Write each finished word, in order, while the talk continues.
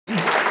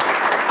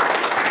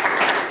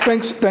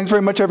Thanks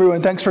very much,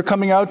 everyone. Thanks for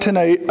coming out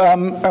tonight.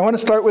 I want to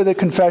start with a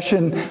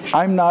confession.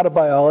 I'm not a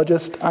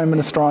biologist. I'm an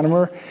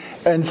astronomer.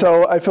 And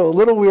so I feel a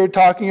little weird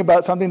talking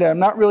about something that I'm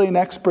not really an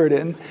expert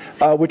in,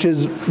 which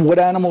is what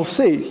animals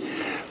see.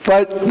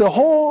 But the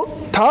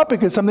whole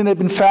topic is something I've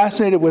been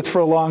fascinated with for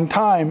a long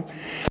time.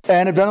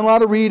 And I've done a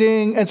lot of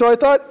reading. And so I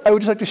thought I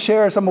would just like to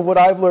share some of what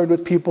I've learned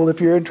with people if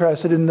you're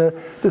interested in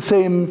the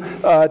same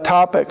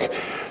topic.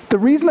 The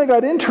reason I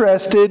got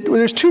interested, well,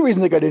 there's two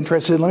reasons I got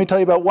interested. Let me tell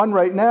you about one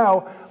right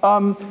now.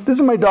 This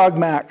is my dog,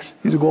 Max.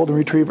 He's a golden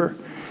retriever.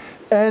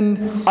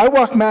 And I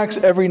walk Max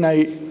every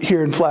night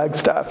here in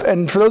Flagstaff.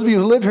 And for those of you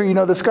who live here, you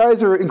know the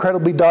skies are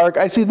incredibly dark.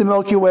 I see the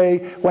Milky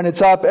Way when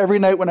it's up every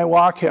night when I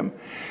walk him.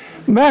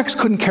 Max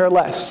couldn't care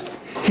less.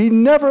 He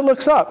never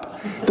looks up.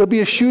 There'll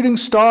be a shooting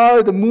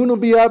star, the moon will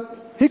be up.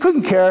 He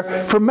couldn't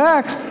care. For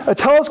Max, a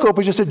telescope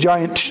is just a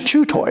giant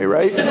chew toy,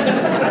 right?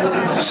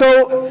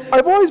 So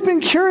I've always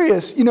been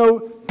curious, you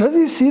know, does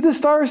he see the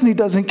stars and he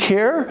doesn't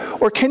care?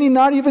 Or can he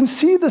not even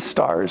see the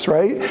stars,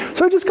 right?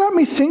 So it just got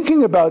me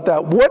thinking about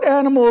that. What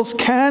animals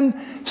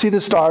can see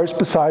the stars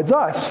besides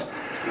us?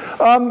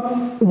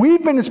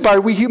 We've been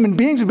inspired, we human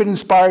beings have been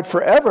inspired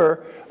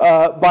forever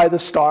by the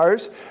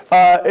stars.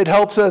 It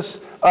helps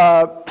us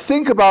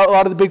think about a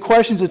lot of the big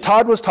questions that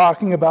Todd was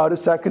talking about a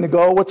second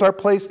ago. What's our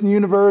place in the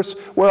universe?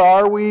 Where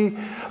are we?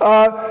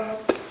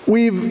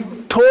 We've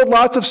told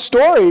lots of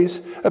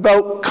stories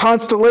about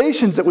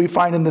constellations that we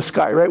find in the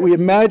sky, right? We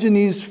imagine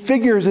these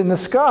figures in the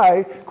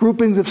sky,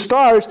 groupings of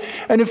stars,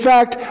 and in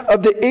fact,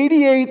 of the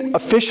 88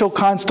 official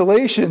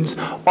constellations,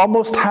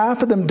 almost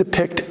half of them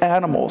depict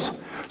animals.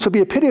 So it'd be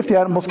a pity if the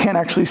animals can't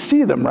actually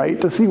see them,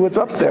 right, to see what's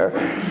up there.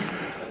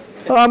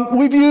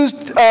 We've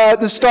used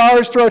the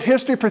stars throughout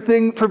history for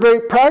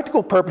very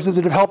practical purposes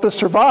that have helped us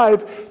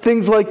survive,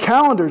 things like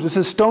calendars. This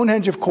is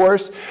Stonehenge, of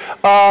course.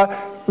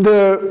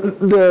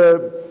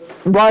 The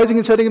rising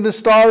and setting of the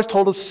stars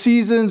told us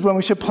seasons, when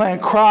we should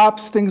plant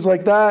crops, things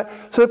like that.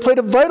 So it played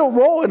a vital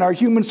role in our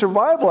human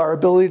survival, our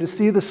ability to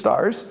see the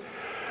stars.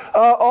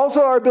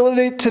 Also our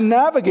ability to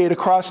navigate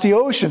across the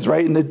oceans,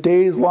 right? In the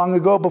days long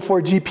ago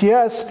before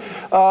GPS,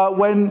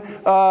 when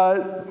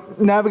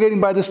navigating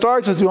by the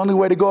stars was the only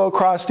way to go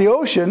across the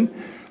ocean.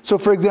 So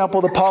for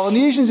example, the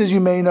Polynesians, as you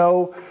may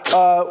know,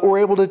 were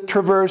able to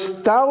traverse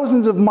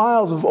thousands of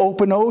miles of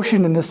open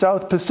ocean in the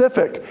South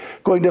Pacific,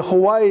 going to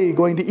Hawaii,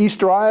 going to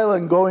Easter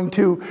Island, going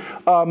to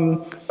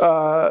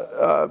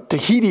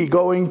Tahiti,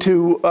 going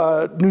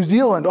to New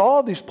Zealand, all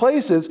of these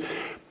places,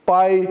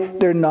 by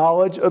their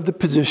knowledge of the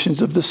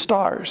positions of the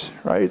stars,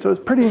 right? So it's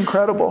pretty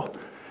incredible.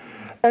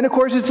 And of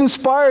course, it's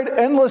inspired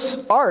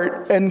endless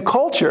art and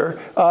culture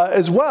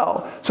as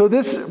well. So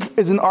this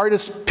is an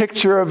artist's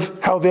picture of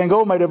how Van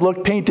Gogh might have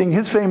looked painting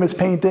his famous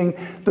painting,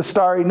 The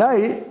Starry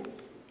Night.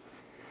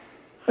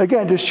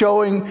 Again, just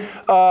showing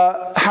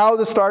how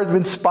the stars have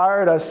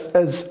inspired us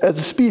as a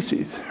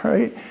species,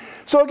 right?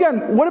 So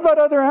again, what about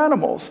other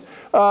animals?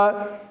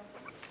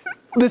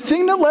 The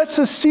thing that lets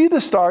us see the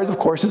stars, of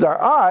course, is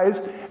our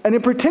eyes. And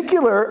in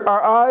particular,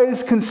 our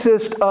eyes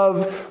consist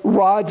of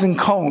rods and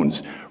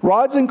cones.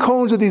 Rods and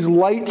cones are these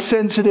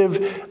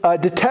light-sensitive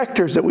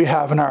detectors that we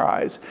have in our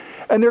eyes.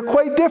 And they're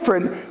quite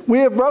different. We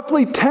have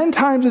roughly 10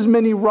 times as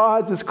many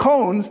rods as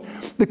cones.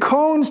 The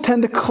cones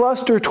tend to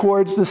cluster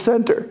towards the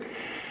center.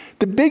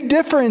 The big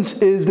difference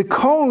is the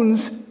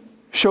cones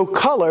show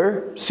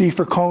color, C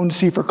for cone,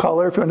 C for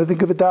color, if you want to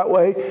think of it that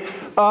way.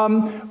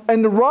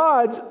 And the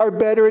rods are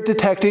better at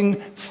detecting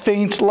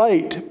faint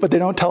light, but they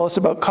don't tell us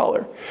about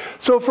color.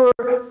 So for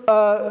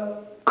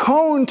a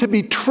cone to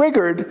be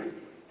triggered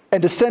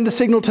and to send a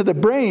signal to the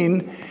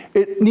brain,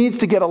 it needs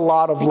to get a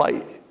lot of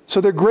light.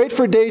 So they're great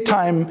for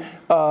daytime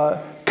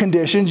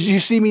conditions. You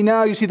see me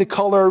now, you see the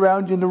color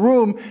around you in the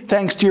room,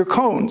 thanks to your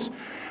cones.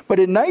 But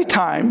at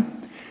nighttime,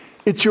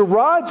 it's your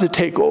rods that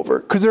take over,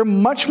 because they're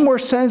much more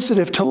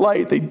sensitive to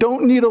light. They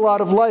don't need a lot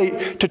of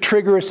light to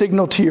trigger a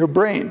signal to your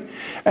brain.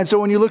 And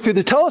so when you look through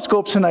the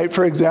telescopes tonight,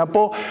 for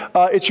example,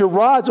 it's your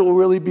rods that will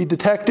really be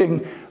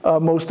detecting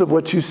most of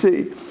what you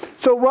see.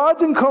 So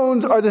rods and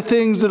cones are the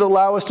things that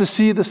allow us to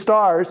see the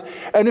stars.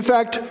 And in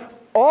fact,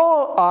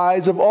 all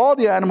eyes of all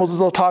the animals,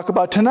 as I'll talk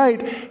about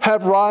tonight,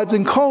 have rods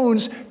and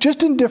cones,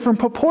 just in different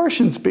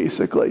proportions,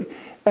 basically.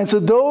 And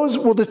so those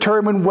will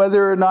determine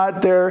whether or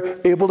not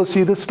they're able to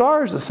see the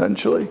stars,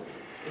 essentially.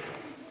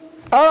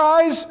 Our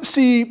eyes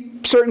see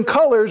certain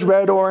colors,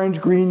 red,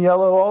 orange, green,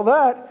 yellow, all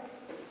that.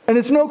 And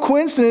it's no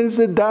coincidence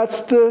that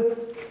that's the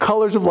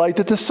colors of light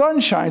that the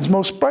sun shines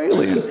most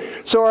brightly in.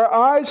 So our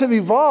eyes have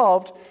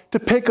evolved to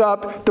pick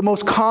up the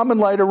most common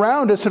light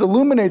around us that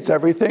illuminates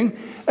everything,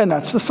 and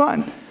that's the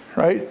sun,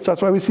 right? So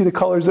that's why we see the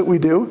colors that we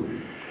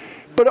do.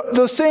 But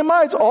those same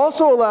eyes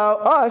also allow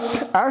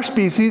us, our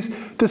species,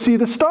 to see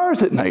the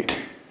stars at night,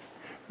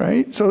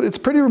 right? So it's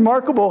pretty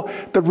remarkable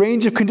the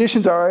range of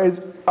conditions our eyes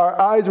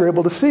are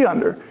able to see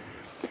under.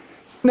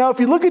 Now, if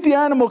you look at the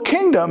animal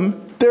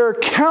kingdom, there are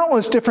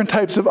countless different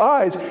types of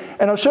eyes,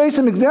 and I'll show you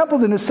some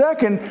examples in a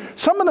second.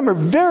 Some of them are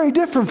very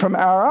different from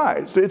our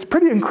eyes. It's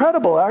pretty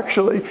incredible,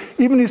 actually.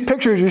 Even these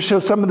pictures just show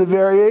some of the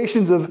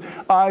variations of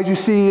eyes you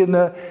see in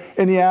the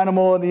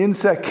animal and the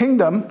insect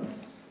kingdom.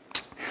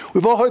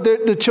 We've all heard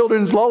the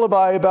children's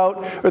lullaby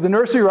about, or the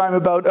nursery rhyme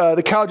about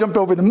the cow jumped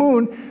over the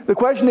moon. The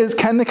question is,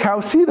 can the cow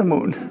see the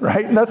moon,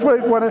 right? And that's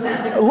what I want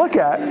to look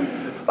at.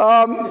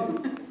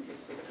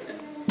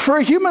 For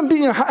a human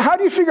being, how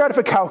do you figure out if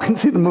a cow can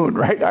see the moon,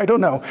 right? I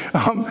don't know.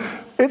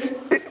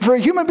 For a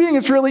human being,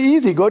 it's really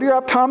easy. Go to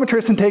your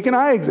optometrist and take an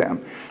eye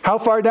exam. How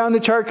far down the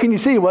chart can you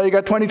see? Well, you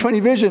got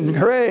 20/20 vision,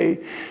 hooray.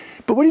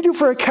 But what do you do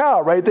for a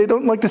cow, right? They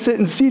don't like to sit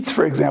in seats,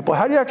 for example.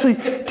 How do you actually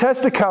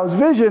test a cow's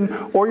vision,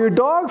 or your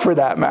dog for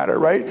that matter,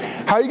 right?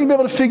 How are you going to be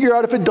able to figure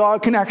out if a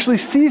dog can actually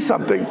see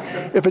something?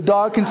 If a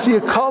dog can see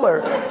a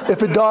color?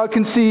 If a dog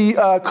can see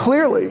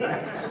clearly?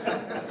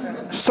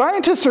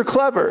 Scientists are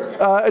clever,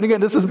 and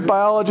again, this is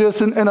biologists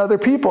and other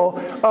people,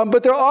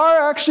 but there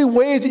are actually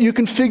ways that you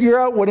can figure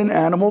out what an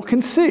animal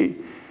can see.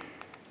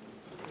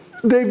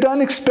 They've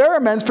done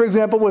experiments, for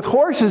example, with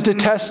horses to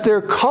test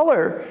their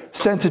color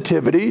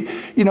sensitivity.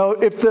 You know,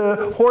 if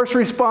the horse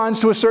responds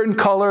to a certain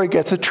color, it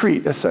gets a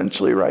treat,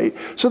 essentially, right?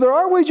 So there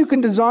are ways you can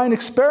design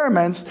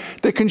experiments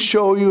that can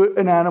show you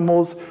an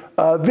animal's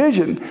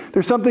vision.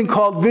 There's something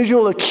called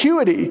visual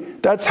acuity.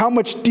 That's how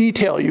much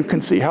detail you can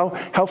see, how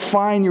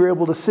fine you're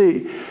able to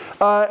see.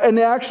 And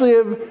they actually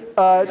have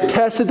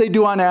tests that they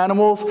do on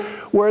animals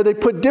where they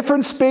put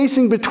different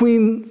spacing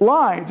between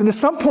lines. And at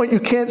some point, you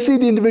can't see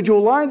the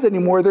individual lines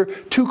anymore. They're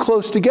too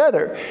close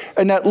together.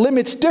 And that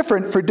limit's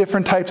different for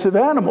different types of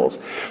animals.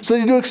 So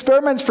they do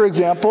experiments, for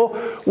example,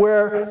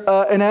 where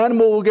an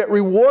animal will get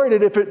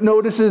rewarded if it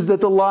notices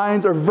that the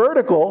lines are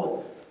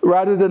vertical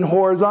rather than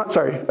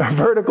horizontal,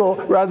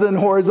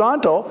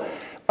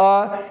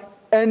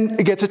 and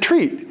it gets a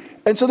treat.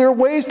 And so there are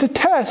ways to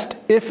test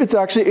if it's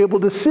actually able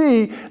to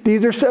see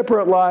these are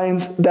separate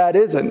lines, that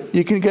isn't.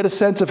 You can get a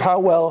sense of how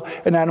well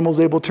an animal is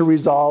able to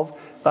resolve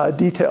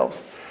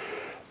details.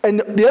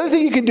 And the other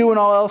thing you can do when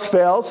all else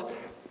fails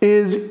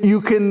is you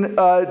can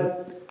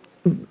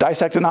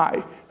dissect an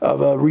eye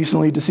of a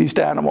recently deceased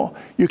animal.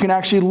 You can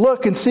actually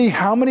look and see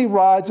how many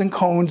rods and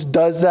cones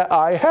does that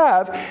eye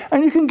have,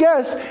 and you can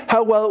guess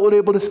how well it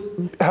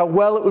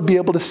would be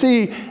able to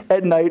see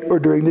at night or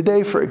during the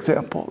day, for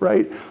example,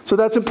 right? So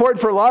that's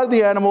important for a lot of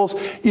the animals.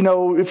 You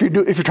know, if you're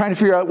trying to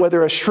figure out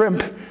whether a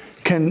shrimp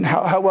can,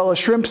 how well a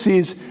shrimp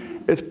sees,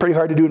 it's pretty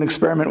hard to do an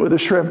experiment with a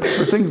shrimp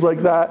for things like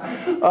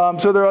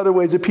that. So there are other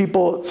ways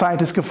that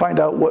scientists can find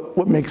out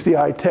what makes the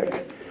eye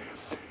tick.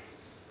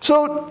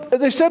 So,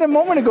 as I said a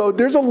moment ago,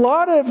 there's a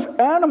lot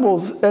of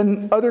animals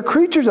and other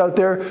creatures out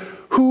there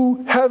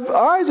who have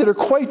eyes that are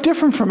quite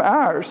different from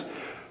ours.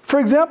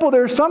 For example,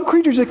 there are some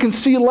creatures that can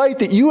see light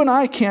that you and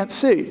I can't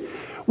see.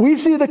 We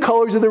see the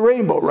colors of the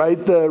rainbow,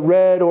 right? The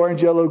red,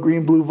 orange, yellow,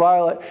 green, blue,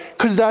 violet,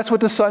 because that's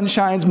what the sun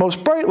shines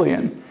most brightly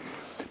in.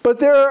 But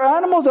there are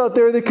animals out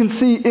there that can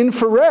see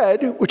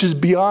infrared, which is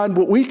beyond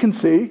what we can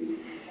see,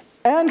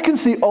 and can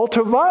see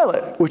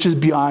ultraviolet, which is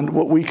beyond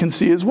what we can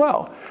see as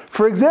well.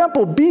 For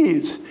example,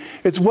 bees.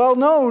 It's well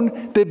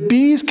known that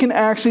bees can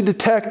actually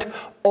detect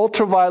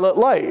ultraviolet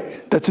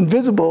light that's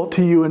invisible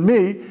to you and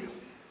me.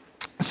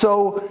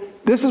 So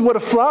this is what a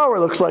flower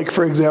looks like,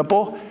 for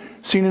example,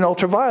 seen in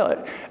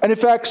ultraviolet. And in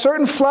fact,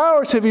 certain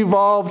flowers have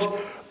evolved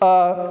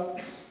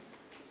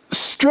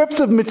strips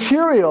of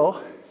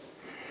material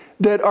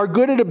that are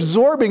good at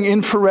absorbing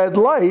infrared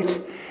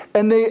light,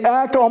 and they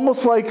act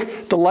almost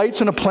like the lights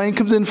when a plane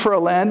comes in for a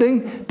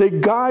landing. They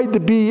guide the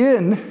bee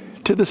in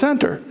to the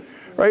center,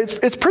 right?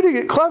 It's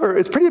pretty clever.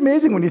 It's pretty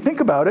amazing when you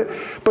think about it.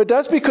 But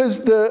that's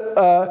because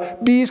the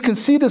bees can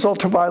see this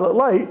ultraviolet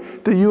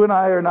light that you and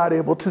I are not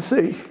able to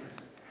see.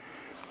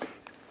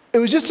 It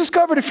was just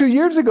discovered a few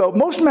years ago.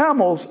 Most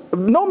mammals,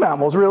 no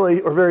mammals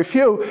really, or very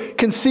few,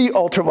 can see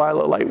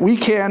ultraviolet light. We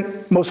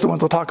can't. Most of the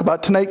ones I'll talk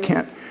about tonight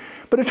can't.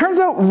 But it turns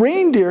out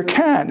reindeer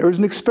can. There was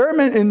an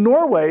experiment in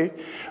Norway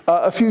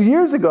a few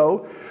years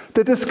ago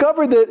that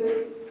discovered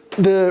that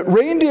the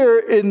reindeer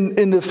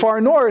in the far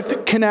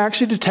north can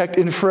actually detect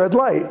infrared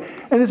light.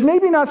 And it's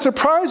maybe not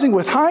surprising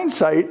with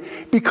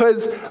hindsight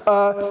because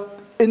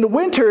in the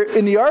winter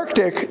in the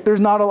Arctic, there's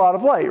not a lot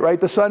of light,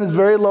 right? The sun is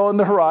very low on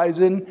the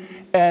horizon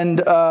and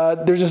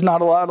there's just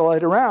not a lot of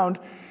light around.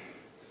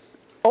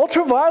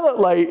 Ultraviolet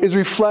light is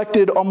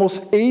reflected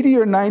almost 80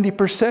 or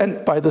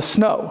 90% by the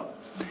snow.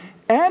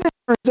 And it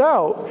turns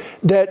out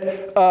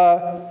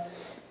that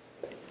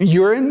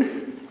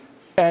urine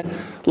and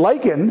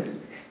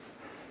lichen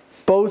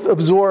both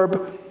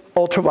absorb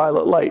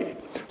ultraviolet light.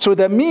 So what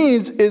that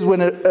means is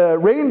when a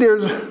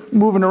reindeer's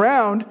moving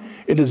around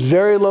in this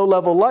very low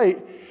level light,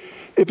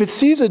 if it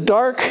sees a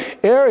dark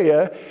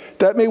area,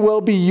 that may well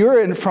be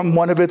urine from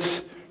one of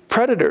its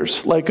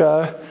predators, like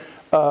a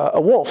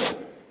wolf.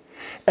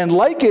 And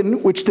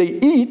lichen, which they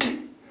eat,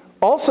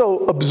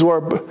 also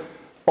absorb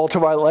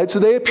ultraviolet light, so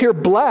they appear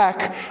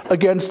black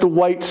against the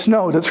white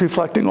snow that's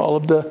reflecting all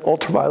of the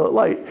ultraviolet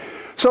light.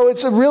 So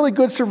it's a really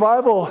good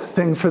survival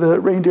thing for the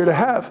reindeer to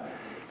have.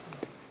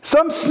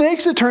 Some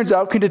snakes, it turns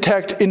out, can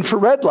detect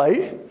infrared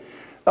light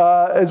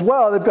as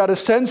well. They've got a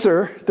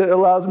sensor that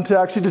allows them to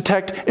actually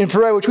detect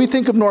infrared, which we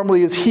think of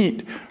normally as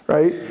heat,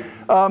 right?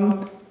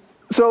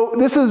 So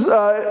this is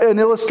an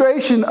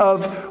illustration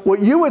of what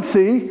you would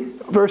see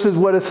versus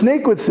what a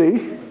snake would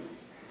see.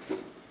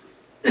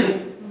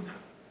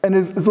 And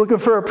is looking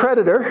for a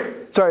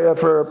predator,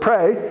 for a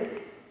prey.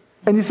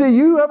 And you see,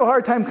 you have a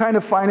hard time kind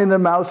of finding the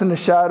mouse in the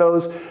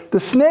shadows. The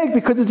snake,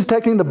 because it's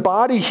detecting the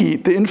body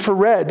heat, the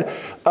infrared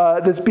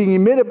that's being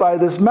emitted by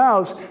this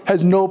mouse,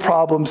 has no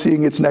problem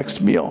seeing its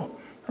next meal,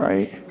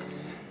 right?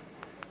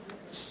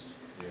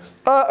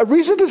 A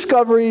recent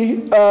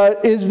discovery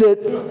is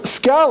that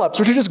scallops,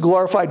 which are just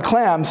glorified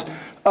clams,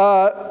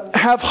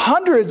 have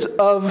hundreds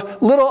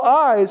of little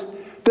eyes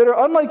that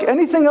are unlike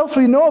anything else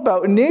we know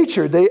about in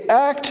nature. They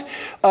act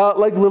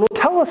like little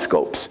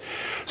telescopes.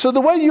 So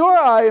the way your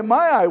eye and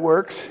my eye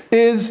works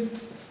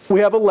is we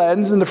have a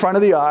lens in the front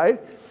of the eye.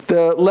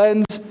 The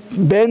lens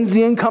bends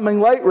the incoming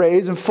light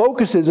rays and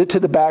focuses it to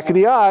the back of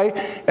the eye,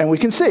 and we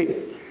can see.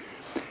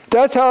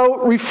 That's how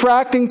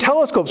refracting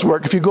telescopes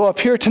work. If you go up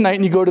here tonight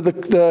and you go to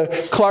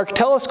the Clark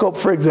telescope,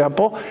 for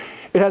example,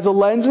 it has a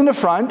lens in the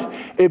front.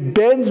 It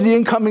bends the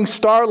incoming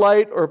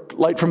starlight or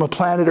light from a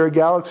planet or a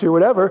galaxy or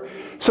whatever,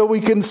 so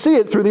we can see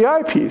it through the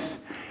eyepiece.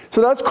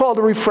 So that's called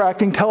a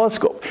refracting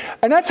telescope.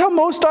 And that's how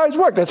most eyes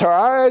work. That's how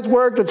our eyes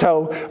work. That's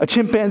how a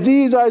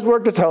chimpanzee's eyes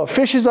work. That's how a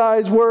fish's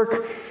eyes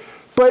work.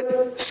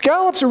 But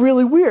scallops are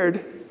really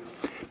weird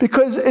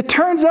because it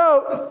turns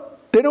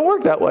out they don't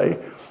work that way.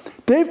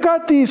 They've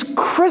got these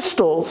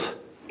crystals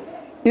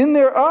in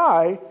their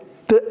eye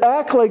that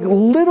act like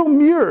little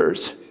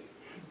mirrors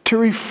to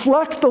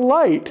reflect the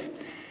light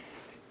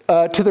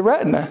to the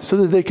retina so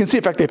that they can see.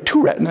 In fact, they have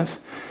two retinas.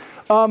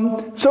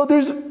 So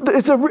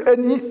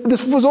and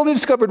this was only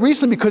discovered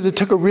recently because it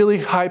took a really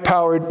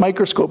high-powered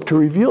microscope to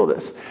reveal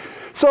this.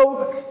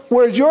 So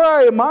whereas your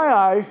eye and my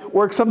eye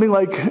work something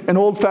like an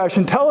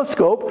old-fashioned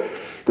telescope,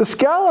 the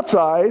scallop's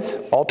eyes,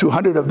 all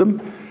 200 of them,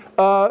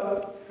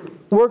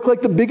 work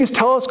like the biggest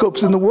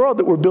telescopes in the world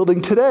that we're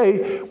building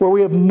today, where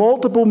we have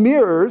multiple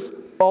mirrors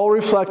all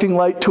reflecting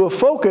light to a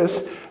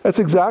focus. That's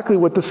exactly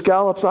what the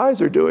scallop's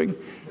eyes are doing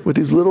with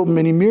these little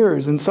mini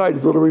mirrors inside,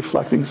 these little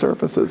reflecting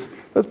surfaces.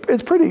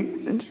 It's pretty,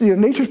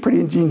 nature's pretty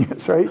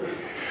ingenious, right?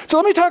 So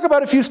let me talk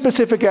about a few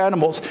specific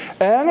animals.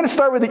 And I'm going to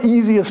start with the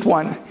easiest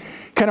one.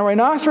 Can a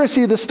rhinoceros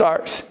see the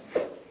stars?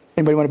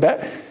 Anybody want to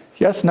bet?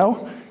 Yes,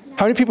 no?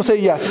 How many people say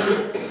yes?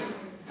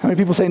 How many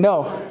people say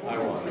no?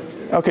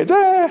 Okay, it's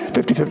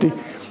 50-50.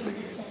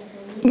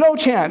 No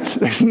chance.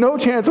 There's no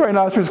chance the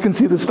rhinoceros can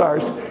see the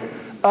stars.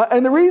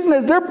 And the reason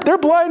is they're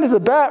blind as a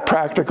bat,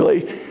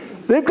 practically.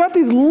 They've got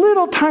these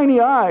little tiny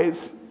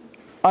eyes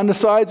on the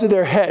sides of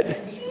their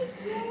head.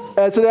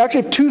 So they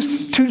actually have two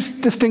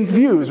distinct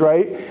views,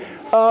 right?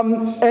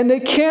 And they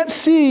can't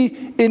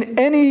see in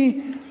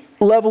any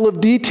level of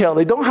detail.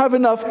 They don't have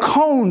enough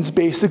cones,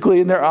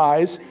 basically, in their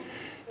eyes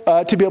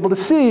to be able to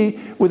see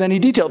with any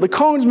detail. The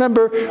cones,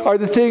 remember, are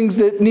the things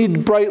that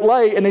need bright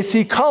light, and they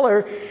see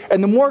color,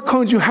 and the more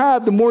cones you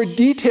have, the more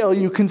detail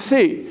you can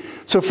see.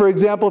 So for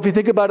example, if you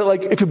think about it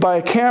like if you buy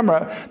a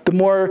camera, the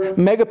more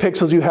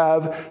megapixels you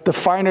have, the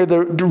finer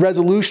the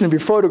resolution of your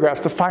photographs,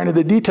 the finer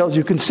the details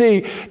you can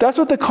see. That's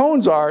what the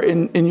cones are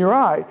in your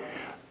eye.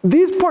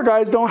 These poor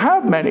guys don't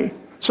have many.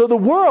 So the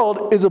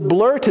world is a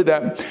blur to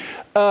them.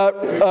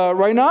 A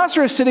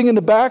rhinoceros sitting in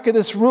the back of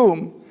this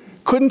room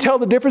couldn't tell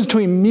the difference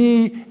between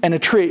me and a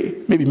tree.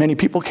 Maybe many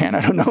people can,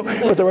 I don't know.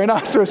 But the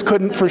rhinoceros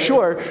couldn't for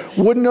sure.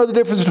 Wouldn't know the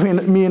difference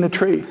between me and a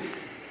tree.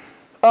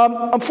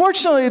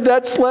 Unfortunately,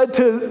 that's led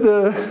to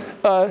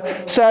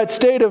the sad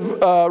state of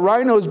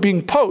rhinos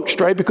being poached,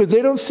 right? Because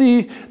they don't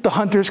see the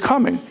hunters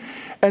coming.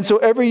 And so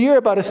every year,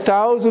 about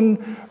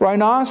 1,000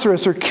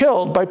 rhinoceros are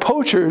killed by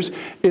poachers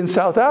in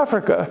South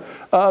Africa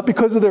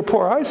because of their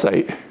poor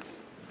eyesight.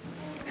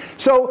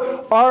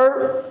 So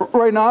are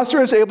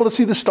rhinoceros able to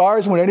see the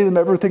stars? Would any of them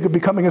ever think of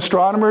becoming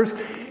astronomers?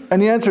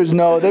 And the answer is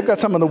no. They've got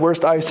some of the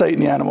worst eyesight in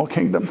the animal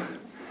kingdom.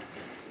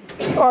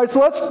 All right,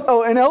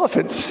 so and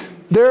elephants.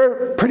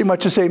 They're pretty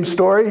much the same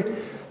story.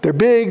 They're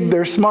big,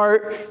 they're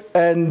smart,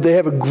 and they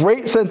have a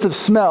great sense of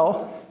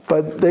smell,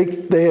 but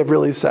they have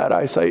really sad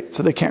eyesight,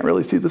 so they can't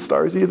really see the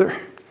stars either.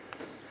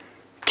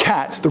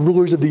 Cats, the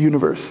rulers of the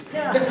universe.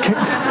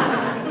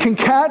 Can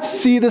cats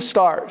see the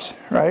stars,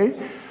 right?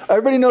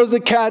 Everybody knows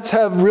that cats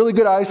have really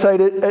good eyesight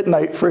at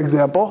night, for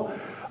example.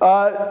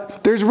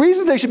 There's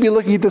reasons they should be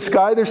looking at the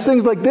sky. There's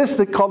things like this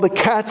that called the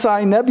cat's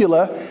eye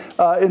nebula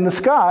in the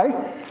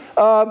sky.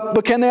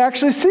 But can they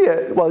actually see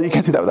it? Well, you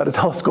can't see that without a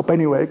telescope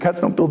anyway. Cats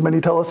don't build many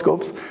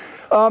telescopes.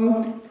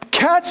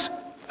 Cats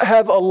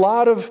have a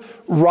lot of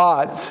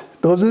rods.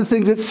 Those are the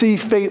things that see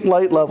faint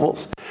light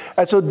levels.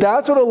 And so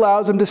that's what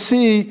allows them to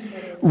see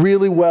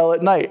really well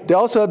at night. They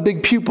also have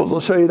big pupils. I'll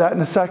show you that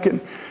in a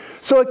second.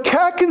 So a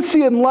cat can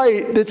see in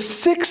light that's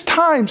 6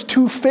 times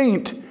too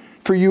faint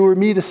for you or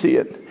me to see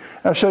it.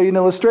 I'll show you an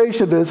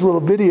illustration of this little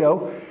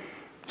video.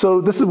 So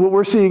this is what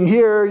we're seeing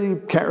here.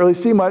 You can't really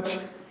see much.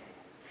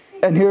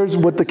 and here's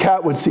what the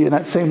cat would see in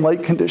that same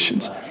light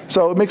conditions.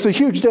 So it makes a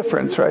huge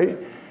difference, right?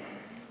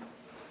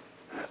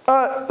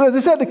 As I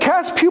said, the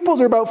cat's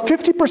pupils are about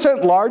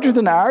 50% larger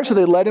than ours, so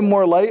they let in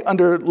more light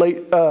under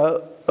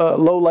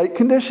low light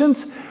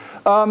conditions.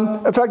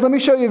 In fact, let me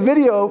show you a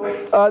video.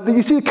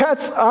 You see the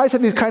cat's eyes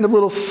have these kind of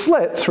little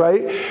slits,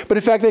 right? But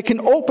in fact, they can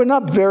open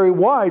up very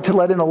wide to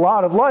let in a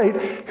lot of light.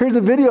 Here's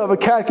a video of a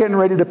cat getting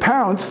ready to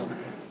pounce,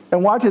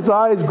 and watch its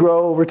eyes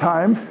grow over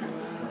time.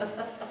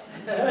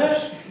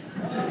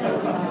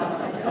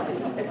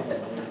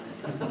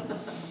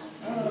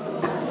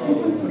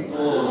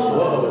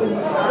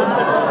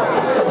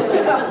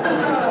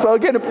 So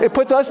again, it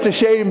puts us to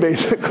shame,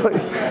 basically.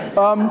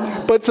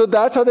 But so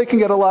that's how they can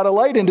get a lot of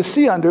light in to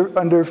see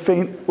under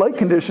faint light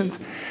conditions.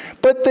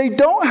 But they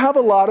don't have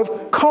a lot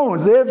of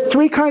cones. They have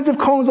 3 kinds of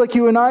cones like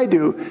you and I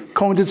do.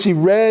 Cones that see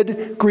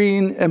red,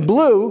 green, and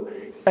blue,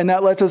 and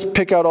that lets us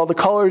pick out all the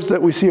colors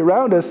that we see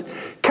around us.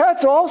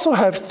 Cats also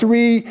have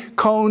 3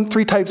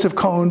 types of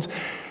cones,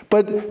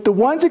 but the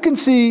ones that can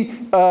see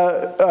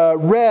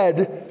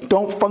red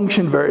don't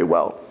function very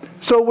well.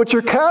 So what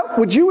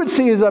you would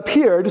see is up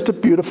here, just a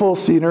beautiful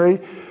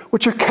scenery.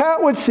 What your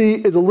cat would see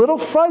is a little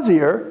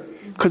fuzzier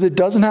because it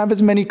doesn't have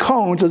as many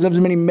cones, doesn't have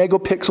as many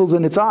megapixels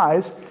in its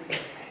eyes,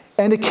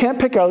 and it can't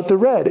pick out the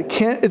red.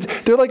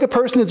 They're like a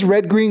person that's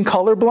red-green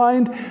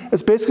colorblind.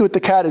 That's basically what the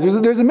cat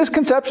is. There's a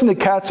misconception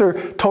that cats are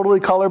totally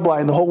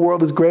colorblind. The whole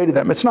world is gray to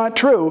them. It's not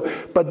true,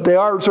 but they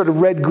are sort of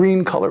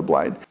red-green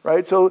colorblind,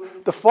 right? So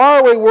the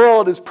faraway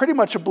world is pretty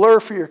much a blur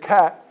for your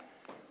cat.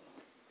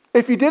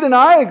 If you did an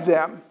eye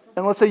exam,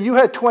 and let's say you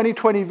had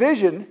 20/20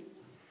 vision,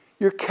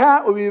 your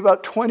cat would be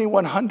about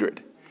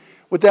 2100.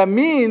 What that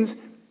means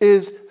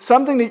is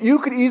something that you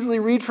could easily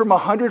read from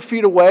 100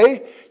 feet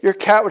away, your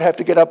cat would have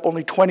to get up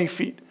only 20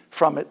 feet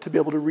from it to be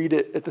able to read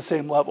it at the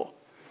same level.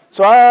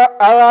 So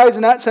our eyes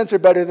in that sense are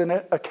better than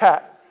a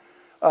cat.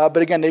 But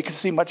again, they can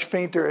see much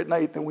fainter at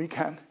night than we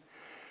can.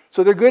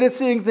 So they're good at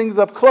seeing things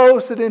up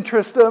close that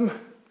interest them.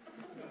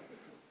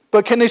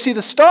 But can they see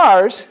the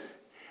stars?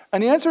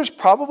 And the answer is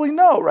probably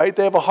no, right?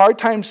 They have a hard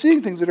time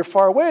seeing things that are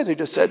far away, as I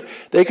just said.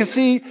 They can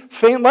see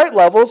faint light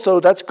levels, so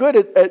that's good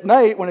at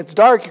night. When it's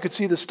dark, you could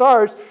see the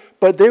stars,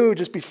 but they would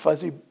just be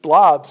fuzzy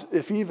blobs,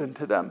 if even,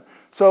 to them.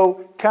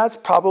 So cats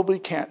probably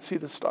can't see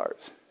the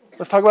stars.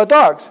 Let's talk about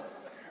dogs,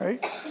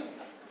 right?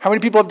 How many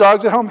people have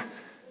dogs at home?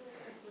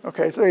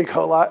 Okay, so there you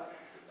go, a lot.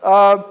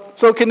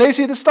 So can they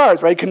see the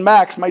stars, right? Can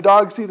Max, my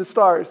dog, see the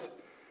stars?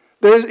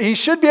 He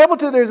should be able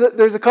to.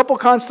 There's a couple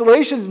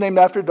constellations named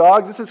after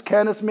dogs. This is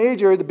Canis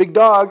Major, the big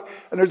dog,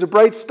 and there's a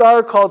bright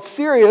star called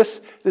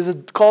Sirius. This is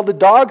called the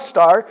dog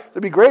star.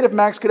 It'd be great if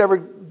Max could ever,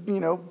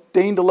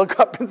 deign to look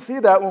up and see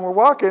that when we're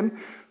walking.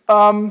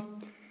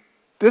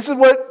 This is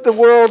what the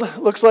world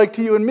looks like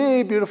to you and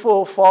me,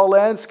 beautiful fall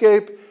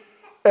landscape,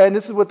 and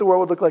this is what the world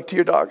would look like to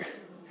your dog.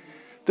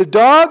 The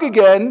dog,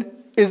 again,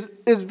 is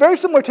very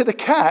similar to the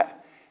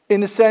cat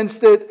in the sense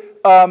that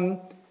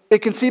it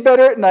can see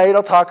better at night.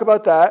 I'll talk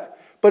about that.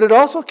 But it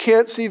also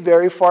can't see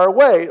very far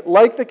away.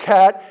 Like the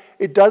cat,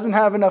 it doesn't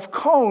have enough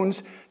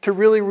cones to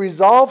really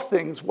resolve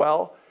things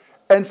well.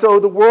 And so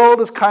the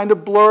world is kind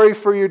of blurry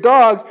for your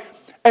dog.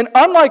 And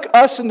unlike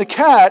us and the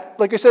cat,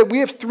 like I said, we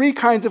have 3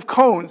 kinds of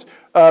cones,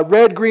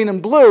 red, green,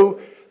 and blue.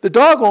 The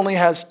dog only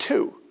has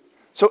 2.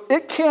 So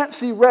it can't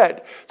see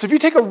red. So if you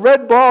take a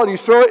red ball and you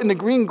throw it in the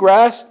green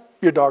grass,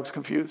 your dog's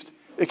confused.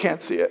 It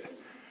can't see it,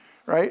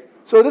 right?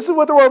 So this is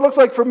what the world looks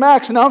like for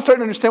Max. And now I'm starting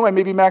to understand why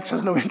maybe Max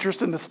has no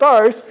interest in the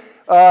stars.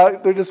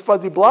 They're just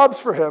fuzzy blobs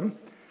for him.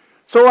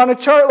 So on a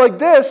chart like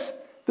this,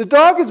 the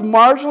dog is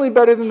marginally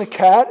better than the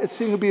cat. It's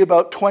seen to be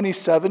about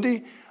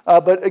 20/70.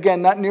 But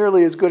again, not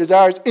nearly as good as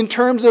ours. In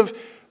terms of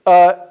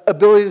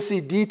ability to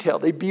see detail,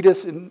 they beat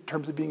us in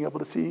terms of being able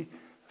to see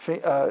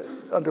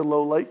under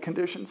low light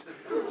conditions.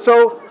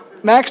 So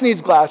Max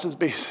needs glasses,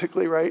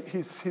 basically, right?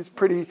 He's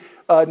pretty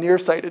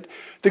nearsighted.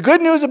 The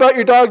good news about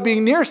your dog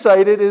being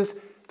nearsighted is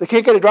they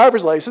can't get a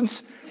driver's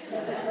license,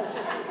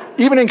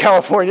 even in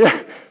California,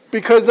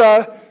 because you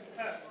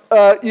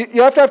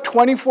have to have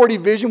 20/40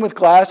 vision with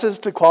glasses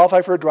to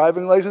qualify for a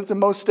driving license in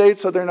most states,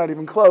 so they're not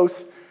even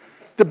close.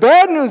 The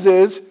bad news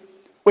is,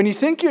 when you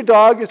think your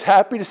dog is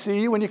happy to see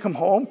you when you come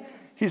home,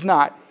 he's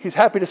not. He's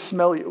happy to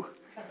smell you.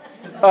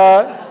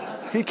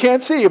 He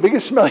can't see you, but he can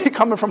smell you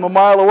coming from a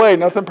mile away,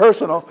 nothing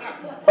personal.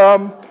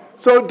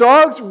 So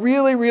dogs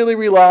really, really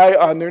rely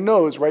on their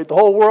nose, right? The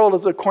whole world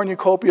is a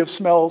cornucopia of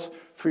smells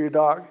for your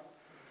dog.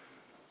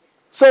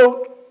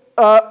 So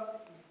I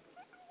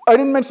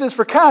didn't mention this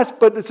for cats,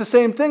 but it's the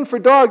same thing for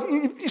dogs.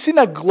 You've seen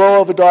that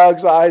glow of a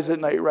dog's eyes at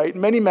night, right?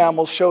 Many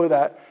mammals show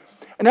that.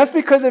 And that's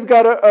because they've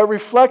got a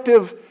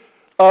reflective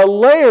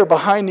layer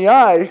behind the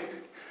eye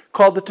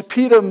called the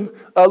tapetum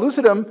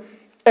lucidum.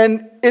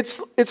 And it's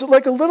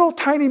like a little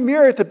tiny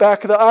mirror at the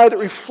back of the eye that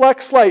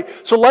reflects light.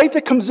 So light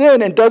that comes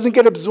in and doesn't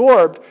get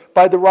absorbed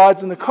by the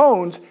rods and the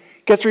cones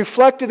gets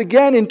reflected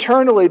again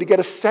internally to get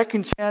a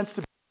second chance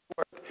to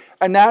work.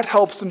 And that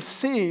helps them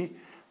see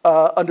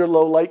under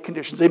low light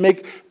conditions. They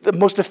make the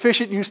most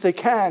efficient use they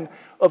can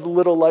of the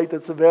little light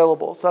that's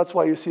available. So that's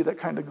why you see that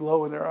kind of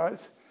glow in their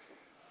eyes.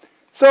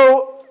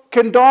 So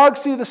can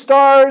dogs see the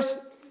stars?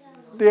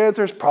 The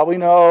answer is probably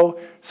no.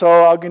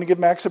 So I'm going to give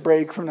Max a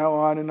break from now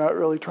on and not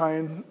really try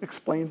and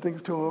explain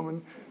things to him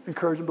and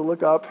encourage him to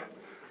look up.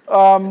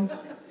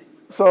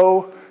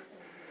 So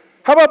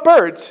how about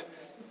birds?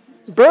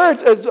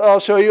 Birds, as I'll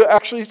show you,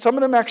 actually, some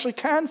of them actually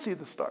can see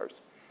the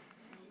stars.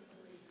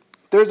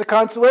 There's a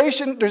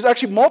constellation, there's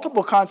actually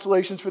multiple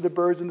constellations for the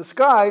birds in the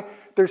sky.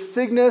 There's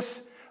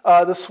Cygnus,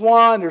 the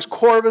swan, there's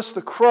Corvus,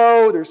 the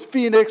crow, there's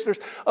Phoenix, there's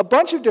a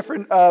bunch of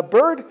different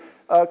bird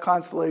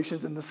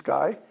constellations in the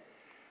sky.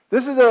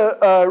 This is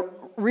a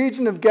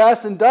region of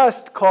gas and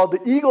dust called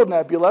the Eagle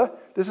Nebula.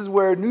 This is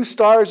where new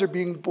stars are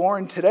being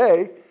born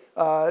today.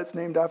 It's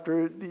named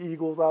after the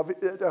eagles,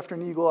 after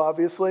an eagle,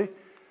 obviously.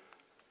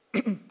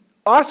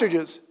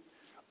 Ostriches.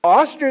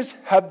 Ostriches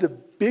have the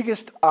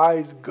biggest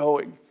eyes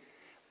going.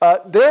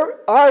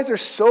 Their eyes are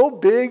so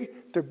big,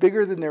 they're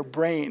bigger than their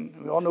brain.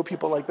 We all know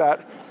people like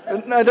that.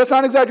 And that's not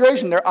an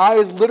exaggeration. Their eye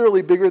is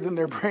literally bigger than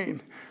their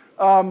brain.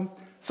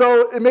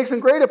 So it makes them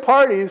great at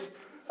parties.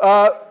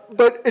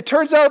 But it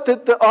turns out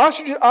that the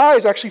ostrich eye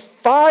is actually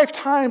 5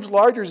 times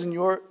larger than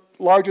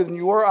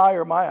your eye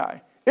or my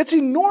eye. It's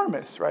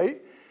enormous,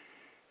 right?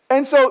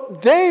 And so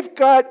they've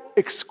got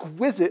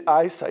exquisite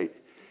eyesight.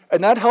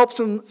 And that helps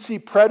them see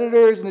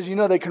predators. And as you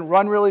know, they can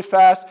run really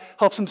fast.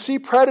 Helps them see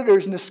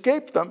predators and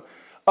escape them.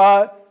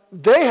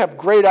 They have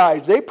great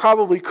eyes. They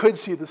probably could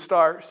see the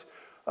stars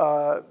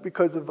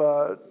because of,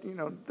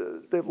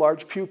 they have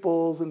large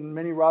pupils and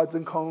many rods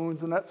and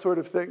cones and that sort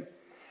of thing.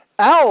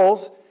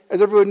 Owls,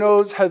 as everyone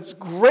knows, have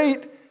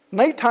great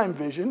nighttime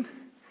vision.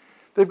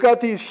 They've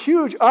got these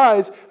huge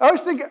eyes. I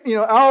always think,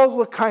 owls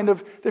look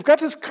they've got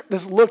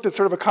this look that's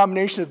sort of a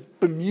combination of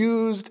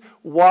bemused,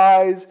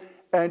 wise,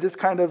 and just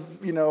kind of,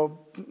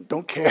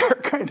 don't care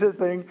kind of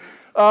thing.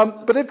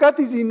 But they've got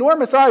these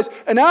enormous eyes.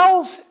 An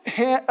owl's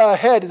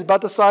head is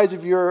about the size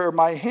of your or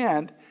my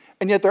hand,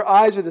 and yet their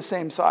eyes are the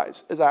same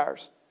size as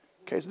ours.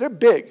 Okay, so they're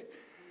big.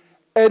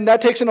 And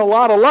that takes in a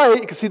lot of light.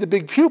 You can see the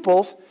big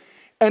pupils,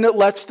 and it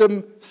lets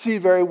them see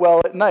very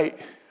well at night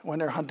when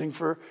they're hunting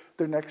for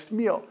their next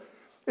meal.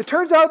 It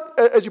turns out,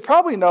 as you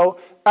probably know,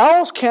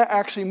 owls can't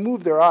actually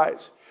move their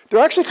eyes.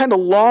 They're actually kind of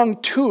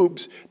long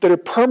tubes that are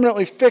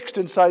permanently fixed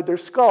inside their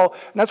skull,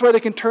 and that's why they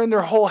can turn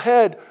their whole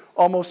head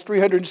almost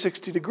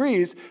 360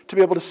 degrees to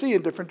be able to see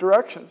in different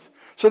directions.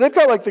 So they've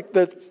got like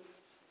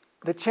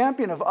the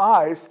champion of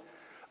eyes,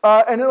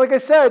 and like I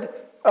said,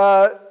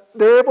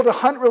 they're able to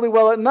hunt really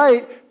well at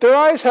night. Their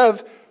eyes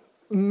have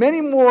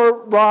many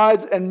more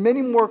rods and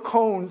many more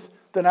cones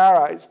than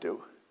our eyes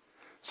do.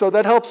 So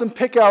that helps them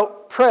pick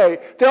out prey.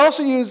 They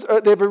also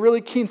they have a really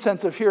keen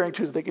sense of hearing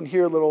too, so they can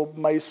hear little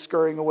mice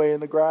scurrying away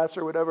in the grass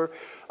or whatever.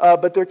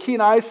 But their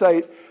keen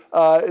eyesight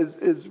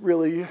is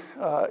really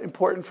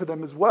important for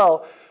them as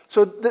well.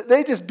 So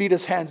they just beat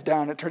us hands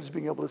down in terms of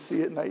being able to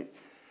see at night.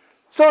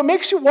 So it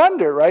makes you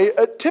wonder, right?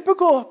 A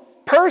typical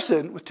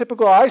person with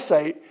typical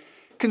eyesight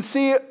can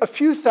see a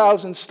few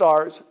thousand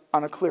stars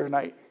on a clear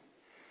night.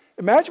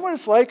 Imagine what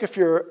it's like if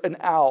you're an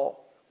owl,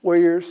 where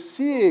your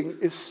seeing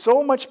is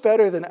so much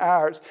better than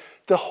ours.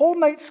 The whole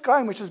night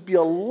sky might just be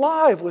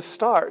alive with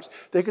stars.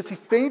 They can see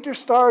fainter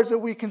stars that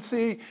we can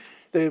see.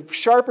 They have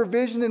sharper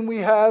vision than we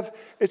have.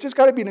 It's just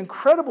got to be an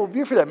incredible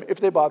view for them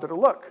if they bother to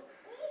look.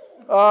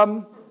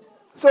 And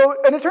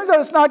it turns out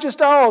it's not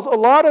just owls. A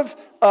lot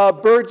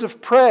of birds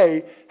of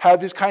prey have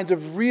these kinds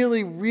of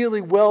really,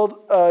 really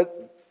well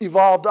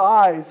evolved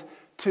eyes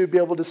to be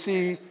able to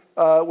see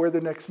where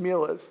their next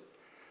meal is.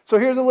 So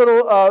here's a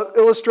little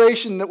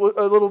illustration, a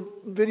little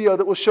video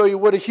that will show you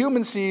what a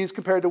human sees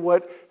compared to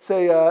what,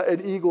 say,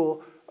 an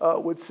eagle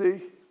would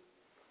see.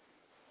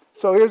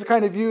 So here's the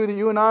kind of view that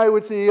you and I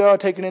would see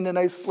taken in a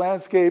nice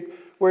landscape,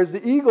 whereas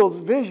the eagle's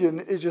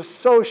vision is just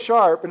so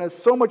sharp and has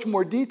so much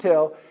more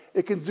detail,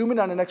 it can zoom in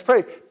on the next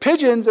prey.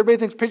 Pigeons, everybody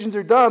thinks pigeons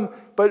are dumb,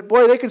 but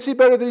boy, they can see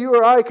better than you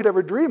or I could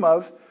ever dream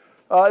of.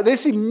 They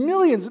see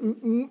millions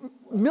and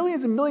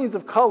millions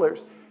of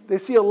colors. They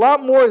see a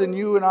lot more than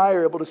you and I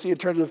are able to see in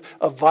terms of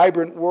a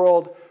vibrant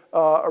world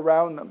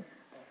around them.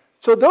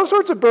 So those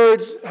sorts of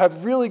birds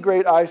have really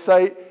great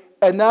eyesight,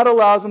 and that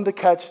allows them to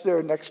catch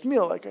their next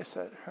meal, like I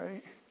said,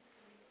 right?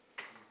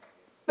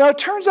 Now, it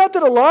turns out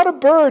that a lot of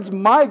birds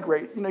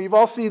migrate. You've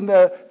all seen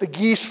the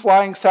geese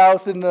flying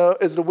south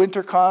as the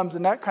winter comes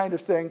and that kind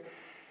of thing.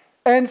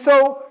 And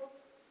so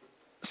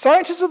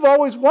scientists have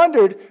always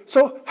wondered,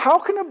 so how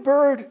can a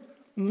bird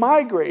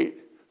migrate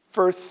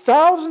for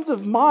thousands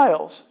of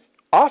miles,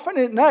 often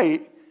at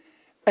night,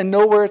 and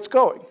know where it's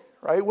going,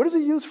 right? What does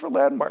it use for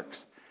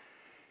landmarks?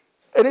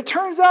 And it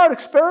turns out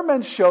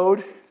experiments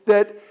showed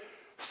that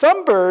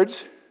some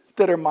birds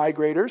that are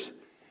migrators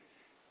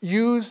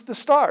use the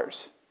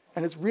stars.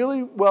 And it's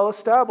really well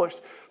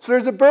established. So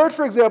there's a bird,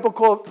 for example,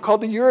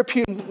 called the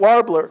European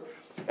warbler.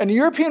 And the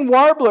European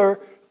warbler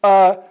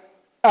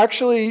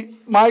actually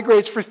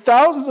migrates for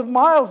thousands of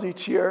miles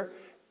each year,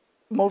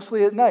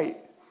 mostly at night.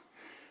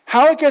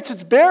 How it gets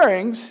its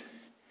bearings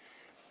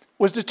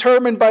was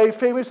determined by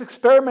famous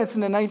experiments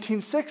in the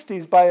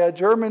 1960s by a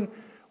German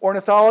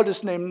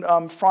ornithologist named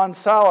Franz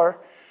Sauer.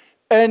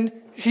 And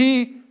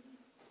he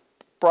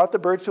brought the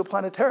birds to a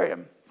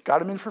planetarium, got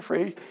them in for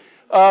free.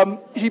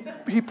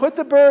 He put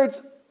the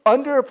birds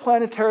under a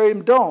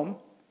planetarium dome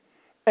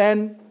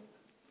and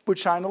would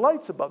shine the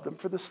lights above them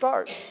for the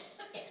stars.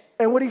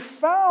 And what he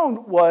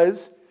found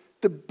was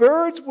the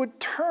birds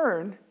would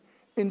turn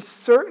in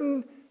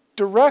certain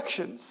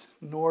directions,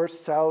 north,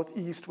 south,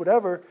 east,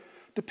 whatever,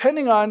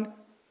 depending on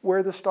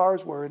where the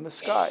stars were in the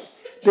sky.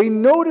 They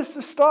noticed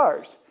the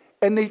stars,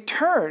 and they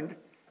turned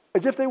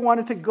as if they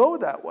wanted to go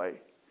that way,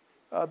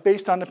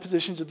 based on the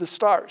positions of the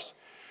stars.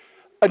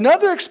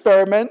 Another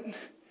experiment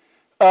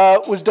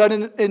was done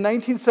in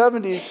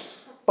 1970s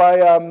by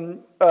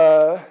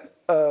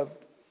a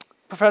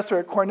professor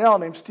at Cornell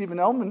named Stephen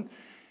Ellman,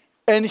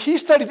 and he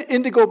studied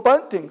indigo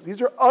buntings.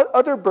 These are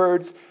other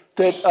birds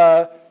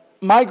that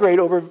migrate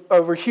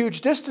over huge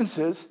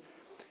distances.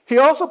 He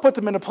also put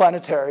them in a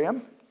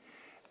planetarium,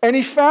 and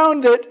he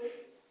found that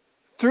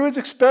through his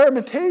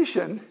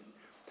experimentation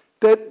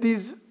that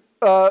these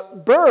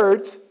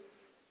birds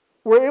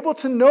were able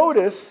to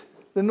notice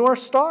the North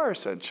Star,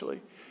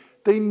 essentially.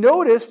 They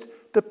noticed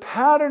the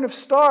pattern of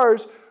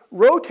stars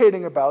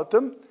rotating about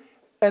them,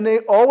 and they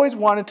always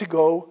wanted to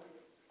go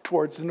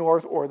towards the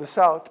north or the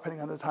south,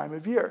 depending on the time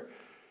of year.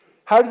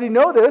 How did he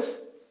know this?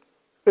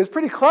 It was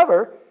pretty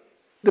clever.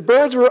 The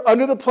birds were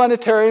under the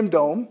planetarium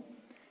dome,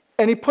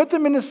 and he put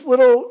them in this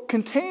little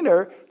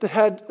container that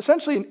had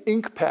essentially an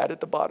ink pad at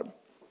the bottom.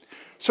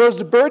 So as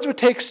the birds would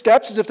take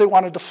steps as if they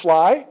wanted to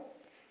fly,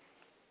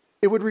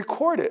 it would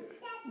record it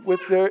with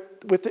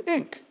the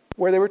ink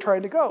where they were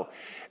trying to go.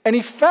 And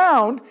he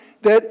found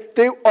that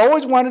they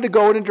always wanted to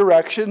go in a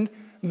direction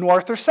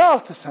north or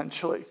south,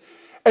 essentially.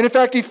 And in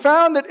fact, he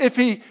found that if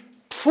he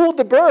fooled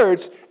the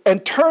birds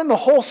and turned the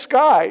whole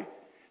sky,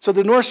 so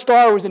the North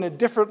Star was in a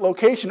different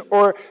location,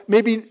 or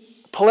maybe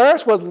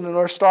Polaris wasn't the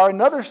North Star,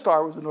 another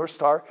star was the North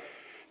Star,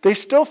 they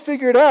still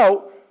figured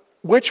out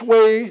which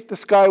way the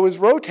sky was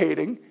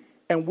rotating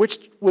and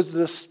which was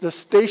the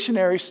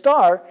stationary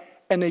star,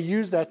 and they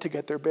used that to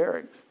get their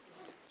bearings.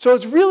 So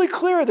it's really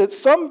clear that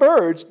some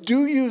birds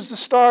do use the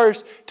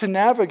stars to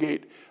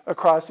navigate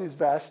across these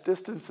vast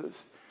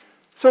distances.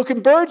 So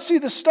can birds see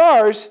the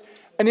stars?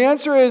 And the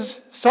answer is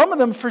some of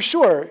them for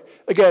sure.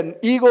 Again,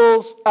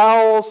 eagles,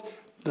 owls,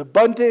 the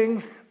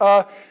bunting.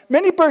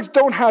 Many birds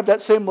don't have that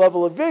same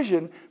level of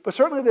vision, but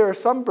certainly there are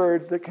some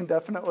birds that can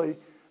definitely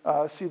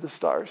see the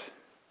stars.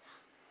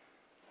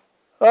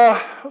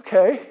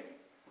 Okay.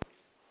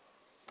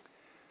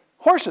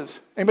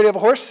 Horses. Anybody have a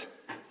horse?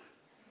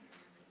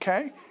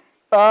 Okay.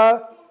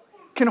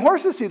 Can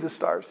horses see the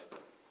stars?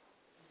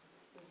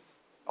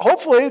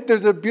 Hopefully,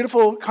 there's a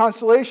beautiful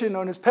constellation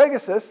known as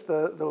Pegasus,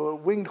 the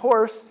winged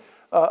horse,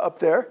 up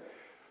there.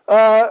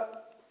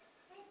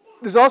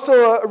 There's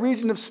also a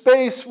region of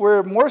space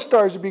where more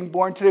stars are being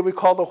born today we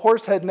call the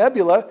Horsehead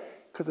Nebula,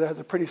 because it has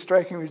a pretty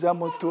striking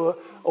resemblance to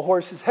a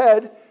horse's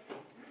head.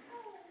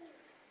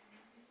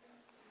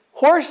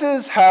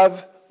 Horses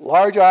have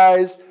large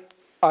eyes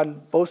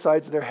on both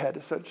sides of their head,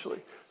 essentially.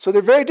 So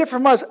they're very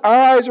different from us.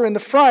 Our eyes are in the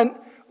front.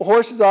 A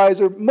horse's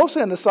eyes are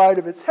mostly on the side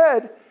of its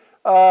head,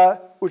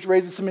 which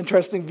raises some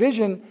interesting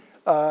vision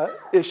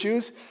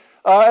issues.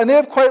 And they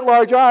have quite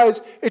large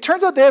eyes. It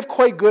turns out they have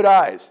quite good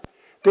eyes.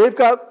 They've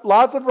got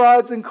lots of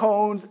rods and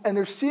cones, and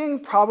their seeing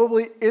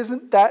probably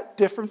isn't that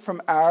different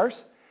from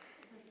ours.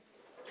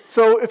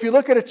 So if you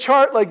look at a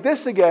chart like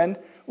this again,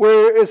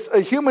 where a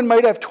human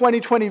might have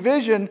 20/20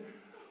 vision,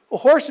 a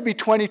horse would be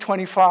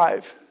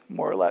 20/25,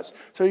 more or less.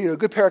 So, a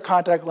good pair of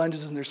contact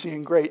lenses, and they're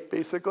seeing great,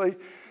 basically.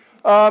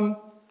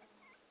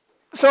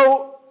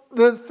 So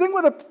the thing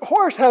with a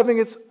horse having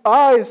its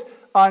eyes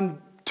on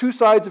two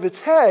sides of its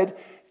head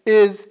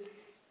is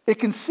it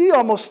can see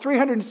almost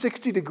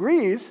 360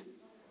 degrees.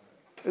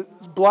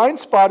 Its blind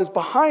spot is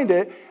behind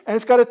it, and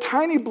it's got a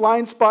tiny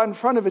blind spot in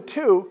front of it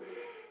too,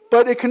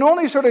 but it can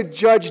only sort of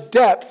judge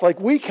depth like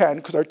we can,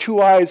 because our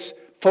two eyes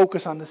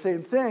focus on the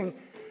same thing,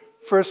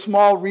 for a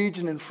small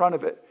region in front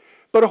of it.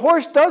 But a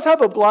horse does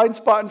have a blind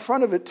spot in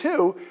front of it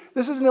too.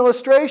 This is an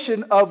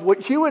illustration of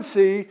what you would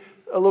see,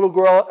 a little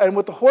girl, and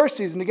what the horse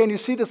sees. And again, you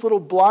see this little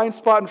blind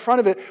spot in front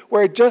of it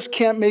where it just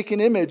can't make an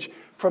image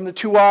from the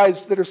two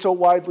eyes that are so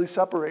widely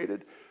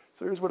separated.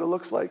 So here's what it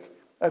looks like.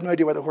 I have no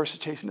idea why the horse is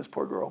chasing this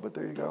poor girl, but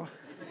there you go.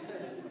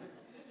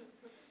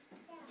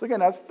 So again,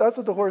 that's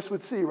what the horse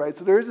would see, right?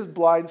 So there is this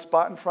blind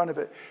spot in front of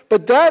it.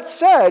 But that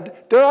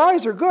said, their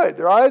eyes are good.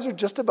 Their eyes are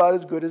just about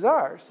as good as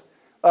ours.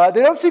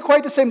 They don't see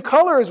quite the same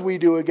color as we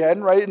do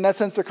again, right? In that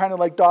sense, they're kind of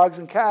like dogs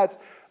and cats.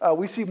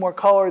 We see more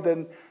color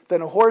than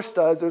a horse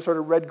does. They're sort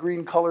of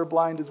red-green color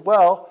blind as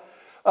well.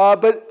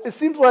 But it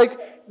seems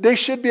like they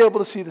should be able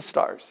to see the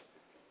stars.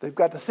 They've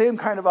got the same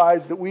kind of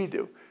eyes that we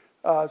do.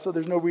 So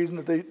there's no reason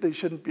that they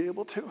shouldn't be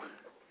able to.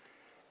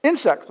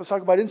 Insects. Let's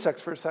talk about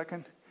insects for a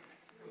second.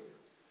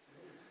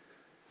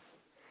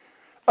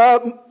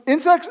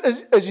 Insects,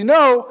 as you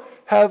know,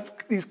 have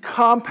these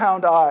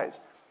compound eyes.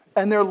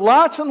 And there are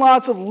lots and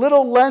lots of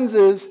little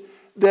lenses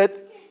that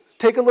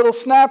take a little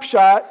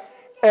snapshot,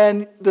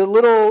 and the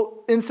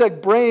little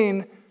insect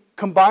brain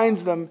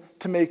combines them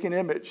to make an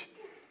image.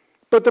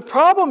 But the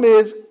problem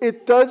is,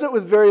 it does it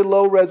with very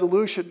low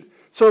resolution.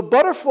 So a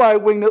butterfly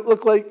wing that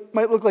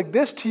might look like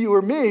this to you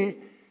or me,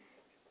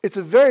 it's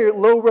a very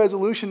low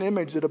resolution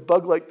image that a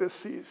bug like this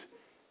sees.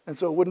 And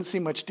so it wouldn't see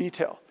much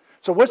detail.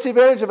 So what's the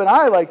advantage of an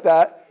eye like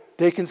that?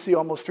 They can see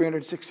almost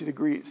 360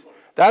 degrees.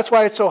 That's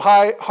why it's so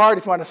hard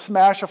if you want to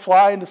smash a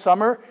fly in the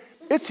summer.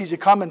 It sees you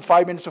coming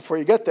 5 minutes before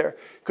you get there,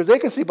 because they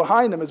can see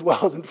behind them as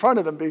well as in front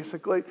of them,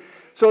 basically.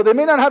 So they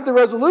may not have the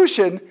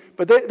resolution,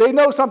 but they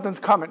know something's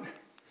coming.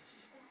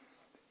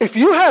 If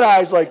you had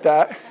eyes like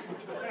that,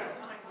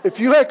 if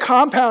you had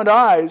compound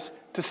eyes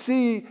to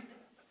see,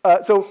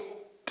 so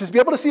to be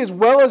able to see as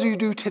well as you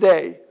do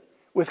today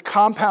with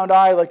compound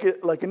eye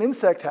like an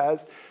insect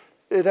has,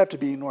 it'd have to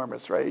be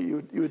enormous, right?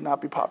 You would not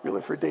be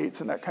popular for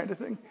dates and that kind of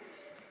thing.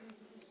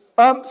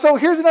 So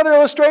here's another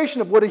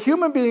illustration of what a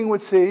human being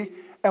would see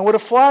and what a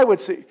fly would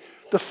see.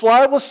 The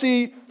fly will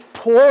see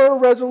poorer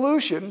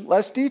resolution,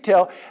 less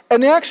detail,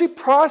 and they actually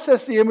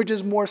process the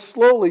images more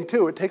slowly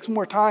too. It takes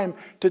more time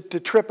to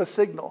trip a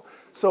signal.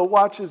 So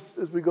watch as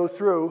we go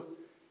through.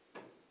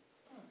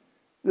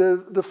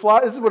 The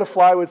fly, this is what a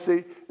fly would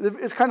see.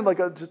 It's kind of like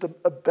just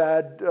a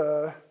bad,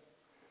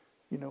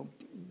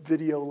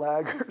 video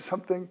lag or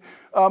something.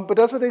 But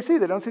that's what they see.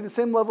 They don't see the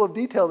same level of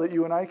detail that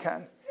you and I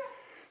can.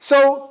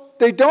 So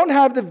they don't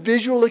have the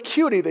visual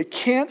acuity. They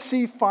can't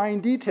see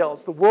fine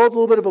details. The world's a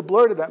little bit of a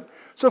blur to them.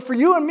 So for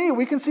you and me,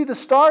 we can see the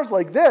stars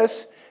like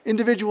this,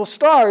 individual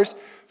stars.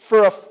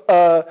 For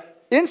an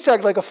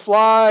insect like a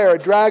fly or a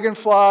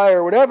dragonfly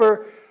or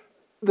whatever,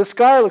 the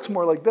sky looks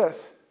more like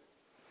this.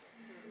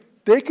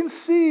 They can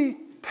see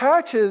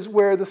patches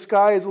where the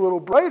sky is a little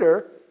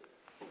brighter,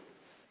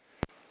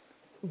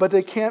 but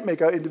they can't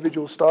make out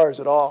individual stars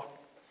at all,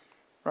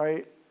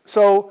 right?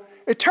 So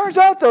it turns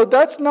out, though,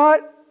 that's not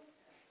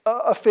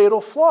a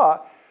fatal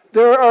flaw.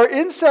 There are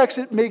insects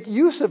that make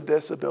use of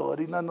this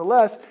ability,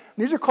 nonetheless. And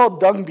these are called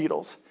dung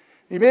beetles.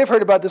 You may have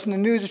heard about this in the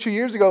news a few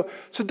years ago.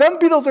 So dung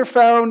beetles are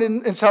found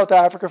in South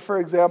Africa, for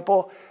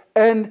example,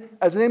 and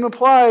as the name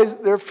implies,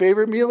 their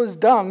favorite meal is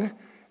dung,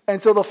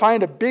 and so they'll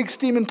find a big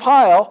steaming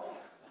pile,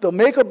 they'll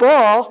make a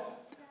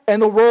ball,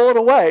 and they'll roll it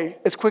away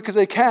as quick as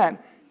they can,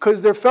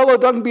 because their fellow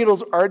dung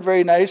beetles aren't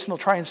very nice, and they'll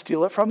try and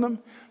steal it from them.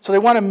 So they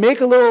want to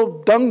make a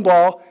little dung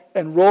ball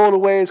and roll it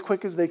away as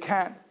quick as they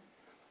can.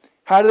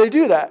 How do they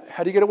do that?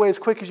 How do you get away as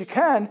quick as you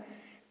can?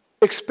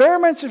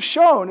 Experiments have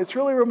shown, it's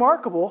really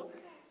remarkable,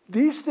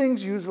 these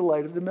things use the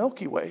light of the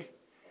Milky Way.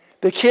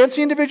 They can't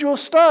see individual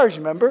stars,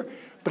 remember,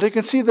 but they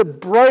can see the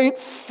bright,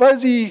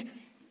 fuzzy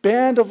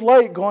band of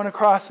light going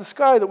across the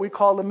sky that we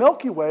call the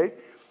Milky Way,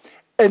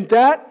 and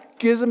that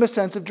gives them a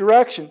sense of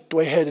direction. Do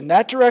I head in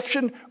that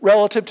direction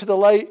relative to the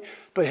light?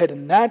 Do I head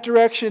in that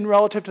direction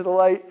relative to the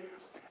light?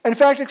 And in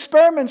fact,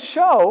 experiments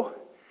show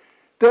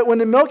that when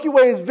the Milky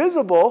Way is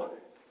visible,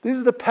 these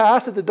are the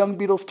paths that the dung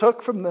beetles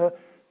took from the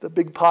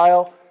big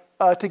pile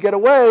to get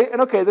away.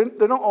 And okay,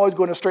 they don't always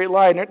go in a straight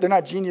line. They're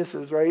not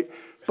geniuses, right?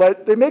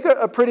 But they make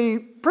a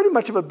pretty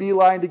much of a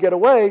beeline to get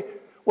away.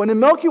 When the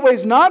Milky Way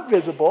is not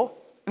visible,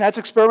 and that's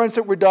experiments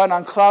that were done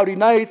on cloudy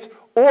nights,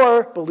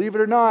 or, believe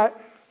it or not,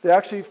 they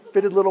actually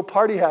fitted little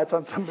party hats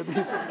on some of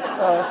these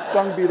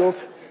dung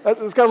beetles.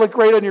 It's got to look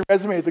great on your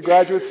resume as a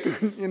graduate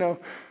student, you know.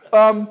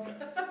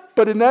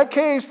 But in that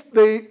case,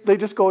 they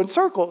just go in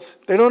circles.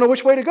 They don't know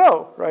which way to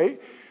go,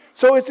 right?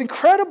 So it's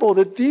incredible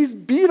that these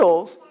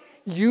beetles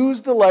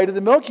use the light of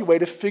the Milky Way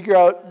to figure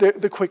out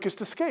the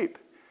quickest escape.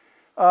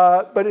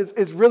 But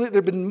it's really,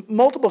 there have been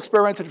multiple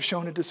experiments that have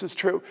shown that this is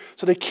true.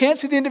 So they can't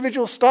see the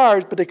individual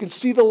stars, but they can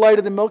see the light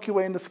of the Milky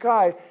Way in the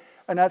sky,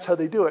 and that's how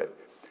they do it.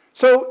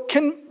 So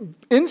can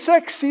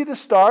insects see the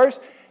stars?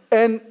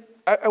 And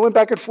I went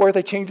back and forth.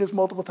 I changed this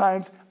multiple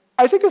times.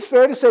 I think it's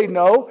fair to say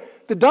no.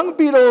 The dung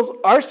beetles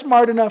are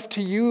smart enough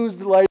to use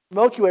the light of the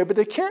Milky Way, but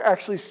they can't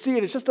actually see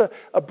it. It's just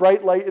a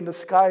bright light in the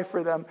sky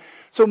for them.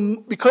 So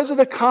because of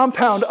the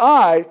compound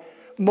eye,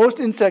 most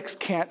insects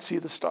can't see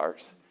the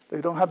stars.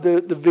 They don't have the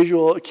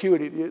visual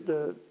acuity,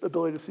 the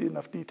ability to see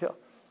enough detail.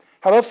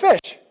 How about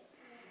fish?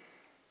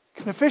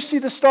 Can a fish see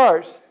the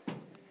stars?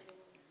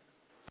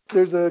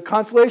 There's a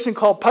constellation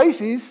called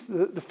Pisces,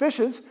 the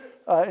fishes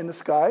in the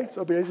sky,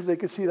 so it'd be nice if they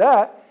could see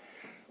that.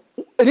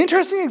 An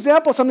interesting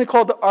example is something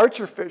called the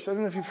archer fish. I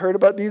don't know if you've heard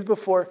about these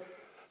before.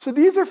 So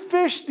these are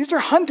fish, these are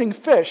hunting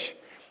fish,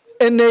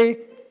 and they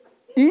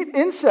eat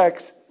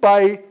insects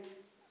by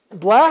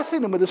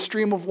blasting them with a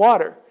stream of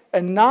water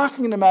and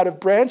knocking them out of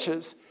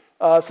branches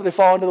so they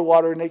fall into the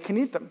water and they can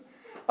eat them.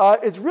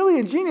 It's really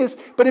ingenious,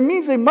 but it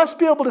means they must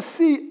be able to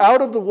see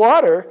out of the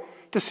water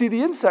to see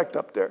the insect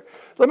up there.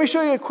 Let me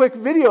show you a quick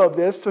video of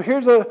this. So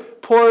here's a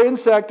poor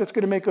insect that's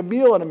going to make a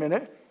meal in a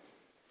minute.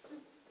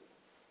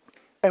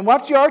 And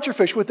watch the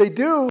archerfish. What they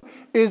do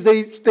is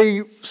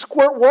they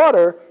squirt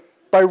water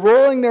by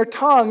rolling their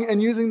tongue and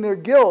using their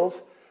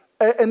gills,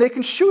 and they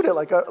can shoot it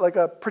like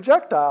a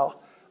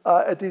projectile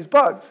at these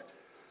bugs.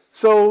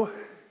 So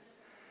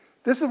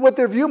this is what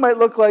their view might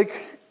look like.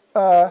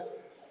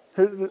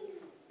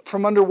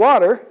 from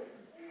underwater.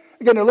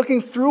 Again, they're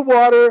looking through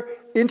water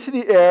into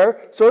the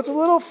air, so it's a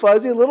little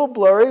fuzzy, a little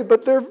blurry,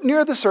 but they're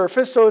near the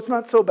surface, so it's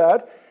not so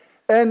bad.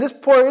 And this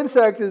poor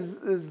insect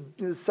his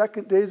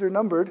second days are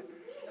numbered.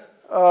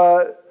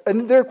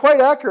 And they're quite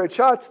accurate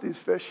shots, these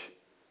fish.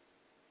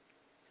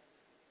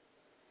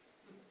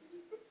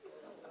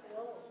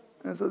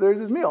 And so there's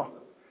his meal.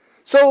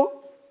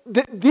 So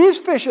these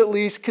fish, at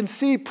least, can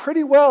see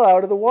pretty well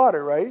out of the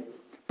water, right?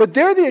 But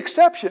they're the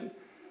exception.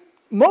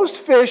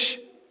 Most fish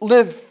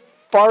live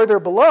farther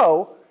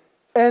below,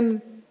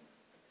 and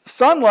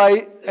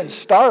sunlight and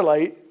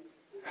starlight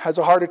has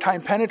a harder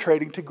time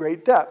penetrating to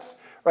great depths,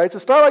 right? So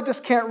starlight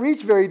just can't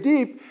reach very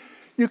deep.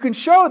 You can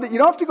show that you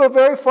don't have to go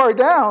very far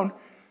down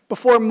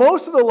before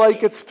most of the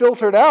light gets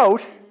filtered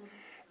out,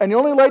 and the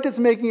only light that's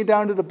making it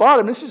down to the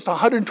bottom, this is just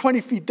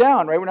 120 feet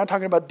down, right? We're not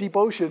talking about deep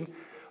ocean,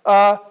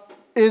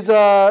 is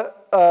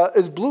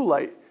blue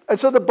light. And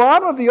so the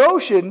bottom of the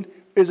ocean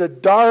is a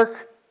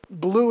dark,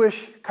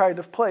 bluish kind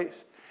of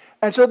place.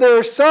 And so there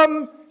are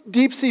some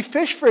deep sea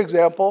fish, for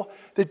example,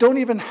 that don't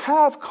even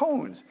have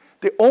cones.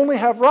 They only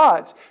have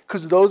rods,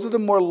 because those are the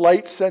more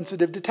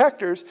light-sensitive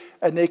detectors,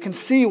 and they can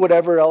see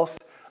whatever else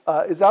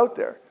is out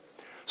there.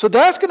 So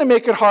that's going to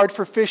make it hard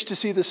for fish to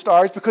see the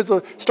stars, because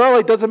the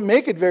starlight doesn't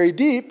make it very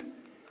deep.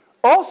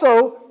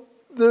 Also,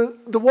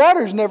 the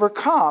water's never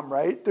calm,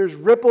 right? There's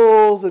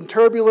ripples and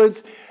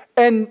turbulence,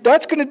 and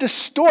that's going to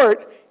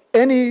distort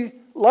any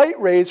light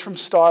rays from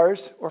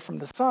stars or from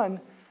the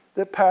sun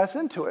that pass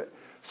into it.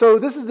 So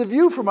this is the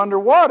view from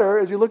underwater.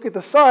 As you look at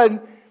the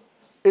sun,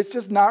 it's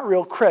just not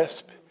real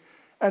crisp.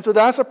 And so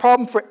that's a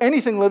problem for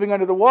anything living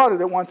under the water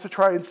that wants to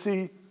try and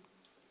see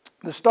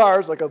the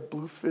stars, like a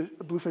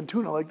bluefin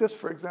tuna like this,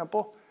 for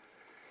example.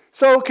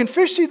 So can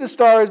fish see the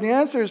stars? And the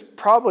answer is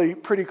probably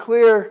pretty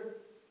clear.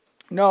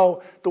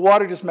 No, the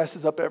water just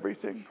messes up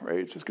everything, right?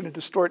 It's just going to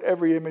distort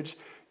every image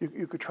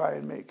you could try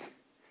and make.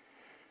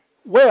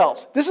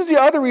 Whales. This is the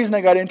other reason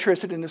I got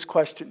interested in this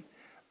question.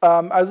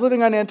 I was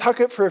living on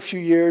Nantucket for a few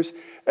years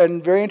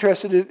and very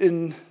interested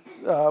in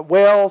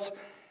whales.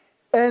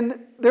 And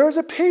there was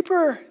a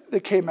paper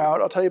that came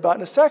out, I'll tell you about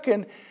in a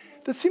second,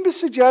 that seemed to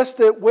suggest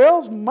that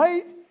whales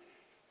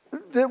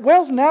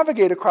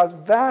navigate across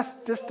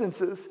vast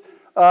distances,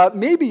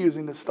 maybe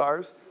using the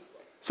stars.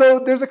 So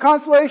there's a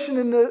constellation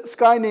in the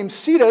sky named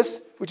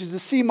Cetus, which is the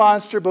sea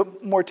monster,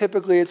 but more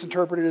typically it's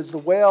interpreted as the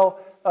whale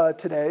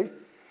today.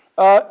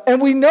 And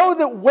we know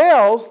that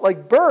whales,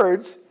 like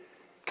birds,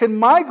 can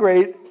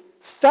migrate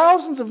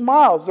thousands of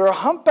miles. There are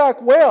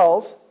humpback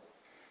whales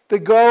that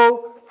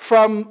go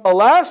from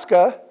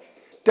Alaska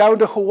down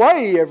to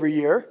Hawaii every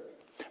year.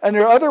 And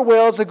there are other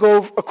whales that go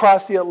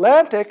across the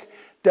Atlantic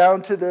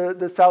down to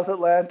the South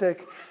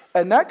Atlantic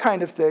and that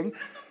kind of thing.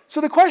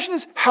 So the question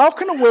is, how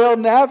can a whale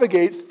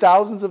navigate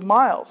thousands of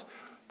miles?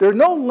 There are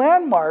no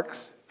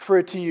landmarks for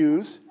it to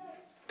use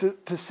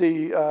to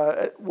see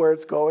where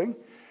it's going.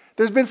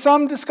 There's been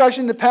some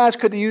discussion in the past,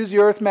 could they use the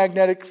Earth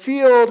magnetic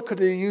field? Could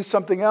they use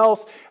something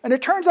else? And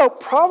it turns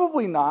out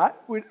probably not.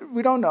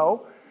 We don't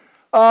know.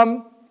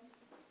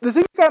 The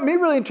thing that got me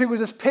really intrigued was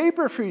this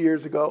paper a few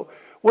years ago.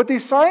 What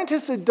these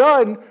scientists had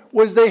done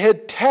was they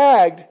had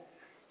tagged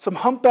some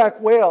humpback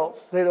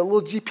whales. They had a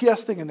little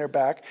GPS thing in their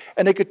back,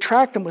 and they could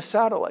track them with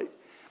satellite.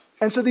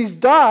 And so these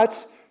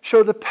dots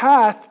show the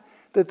path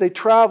that they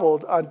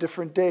traveled on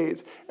different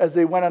days as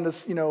they went on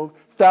this,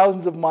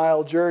 thousands of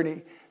mile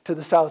journey to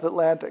the South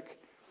Atlantic.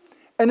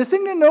 And the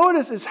thing to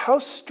notice is how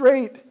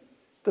straight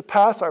the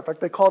paths are. In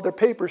fact, they called their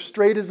paper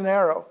straight as an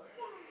arrow.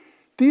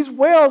 These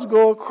whales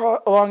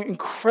go along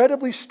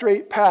incredibly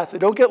straight paths. They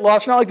don't get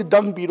lost. They're not like the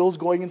dung beetles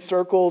going in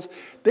circles.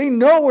 They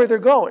know where they're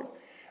going.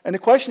 And the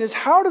question is,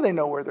 how do they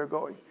know where they're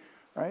going,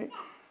 right?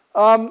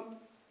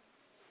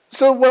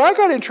 So what I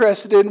got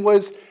interested in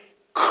was,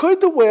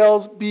 could the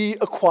whales be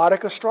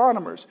aquatic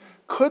astronomers?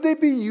 Could they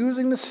be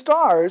using the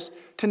stars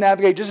to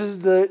navigate, just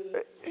as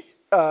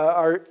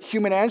our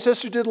human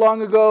ancestors did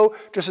long ago,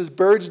 just as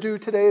birds do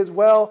today as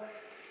well?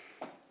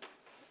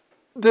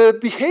 The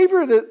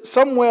behavior that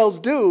some whales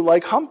do,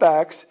 like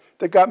humpbacks,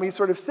 that got me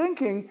sort of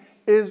thinking,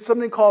 is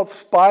something called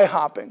spy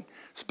hopping.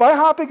 Spy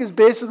hopping is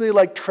basically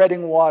like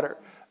treading water.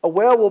 A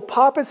whale will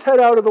pop its head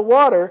out of the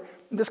water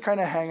and just kind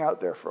of hang out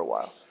there for a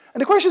while.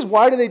 And the question is,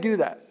 why do they do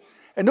that?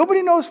 And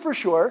nobody knows for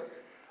sure.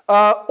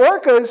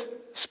 Orcas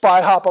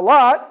spy hop a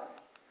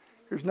lot.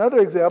 Here's another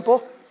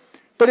example.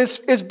 But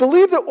it's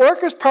believed that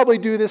orcas probably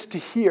do this to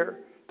hear.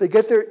 They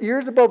get their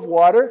ears above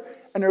water,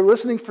 and they're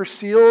listening for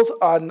seals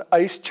on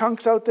ice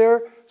chunks out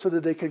there so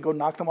that they can go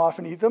knock them off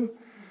and eat them.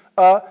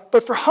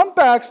 But for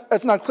humpbacks,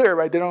 that's not clear,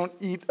 right? They don't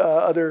eat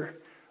other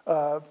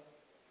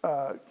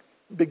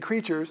big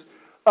creatures.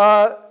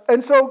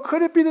 And so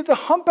could it be that the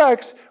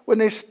humpbacks, when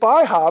they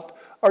spy hop,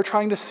 are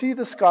trying to see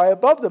the sky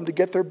above them to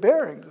get their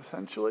bearings,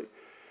 essentially?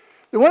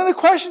 And one of the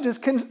questions is,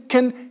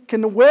 can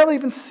the whale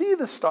even see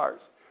the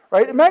stars,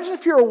 right? Imagine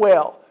if you're a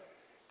whale.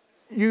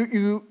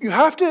 You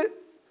have to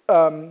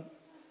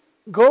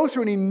go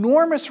through an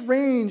enormous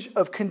range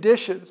of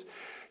conditions.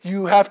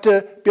 You have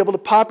to be able to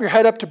pop your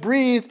head up to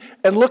breathe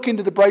and look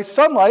into the bright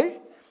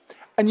sunlight.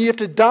 and you have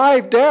to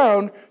dive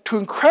down to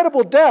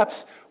incredible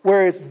depths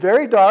where it's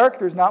very dark,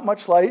 there's not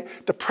much light,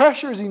 the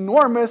pressure is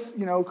enormous,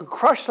 could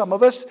crush some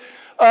of us.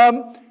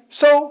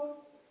 So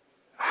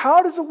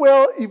how does a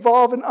whale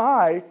evolve an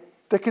eye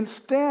that can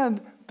stand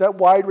that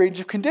wide range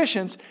of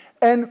conditions,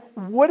 and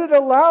would it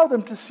allow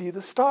them to see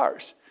the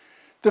stars?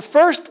 The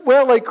first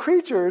whale-like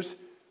creatures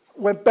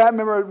went back,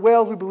 remember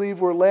whales we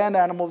believe were land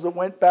animals that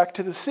went back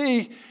to the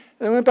sea.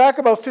 They went back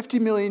about 50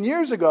 million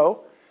years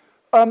ago.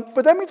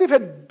 But that means they've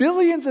had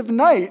billions of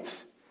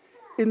nights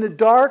in the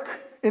dark,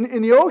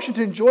 in the ocean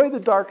to enjoy the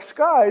dark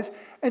skies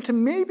and to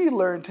maybe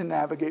learn to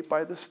navigate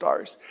by the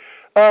stars.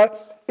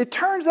 It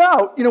turns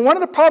out, one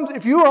of the problems,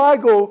 if you or I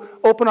go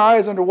open our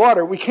eyes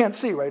underwater, we can't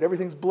see, right?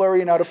 Everything's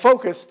blurry and out of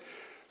focus.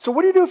 So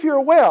what do you do if you're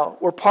a whale,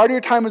 where part of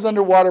your time is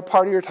underwater,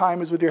 part of your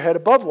time is with your head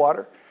above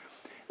water?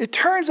 It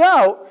turns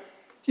out,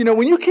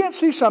 when you can't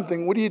see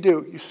something, what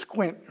do? You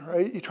squint,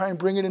 right? You try and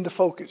bring it into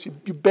focus.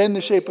 You bend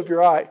the shape of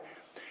your eye.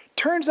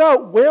 Turns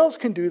out whales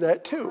can do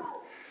that too.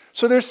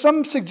 So there's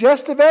some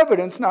suggestive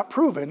evidence, not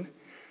proven,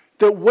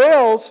 that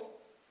whales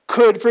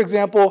could, for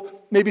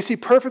example, maybe see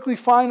perfectly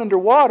fine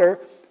underwater,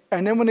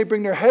 and then when they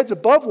bring their heads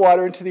above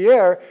water into the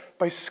air,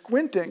 by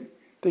squinting,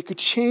 they could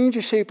change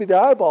the shape of the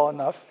eyeball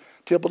enough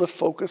to be able to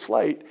focus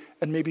light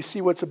and maybe see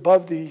what's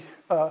above the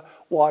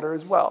water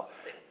as well.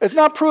 It's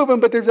not proven,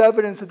 but there's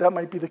evidence that that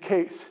might be the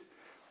case.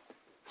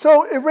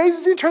 So it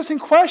raises the interesting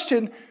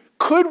question,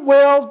 could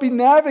whales be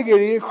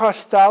navigating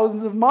across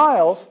thousands of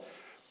miles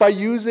by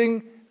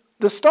using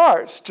the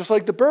stars, just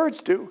like the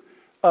birds do,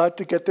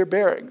 to get their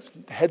bearings?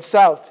 Head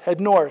south,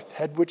 head north,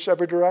 head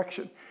whichever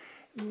direction.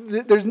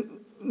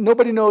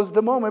 Nobody knows at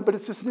the moment, but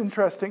it's just an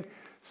interesting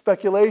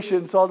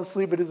speculation, so I'll just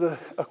leave it as a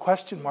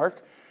question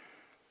mark.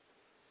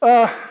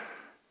 Let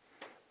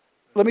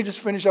me just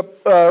finish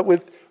up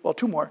with,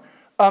 two more.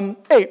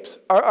 Apes,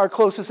 our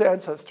closest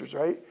ancestors,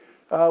 right?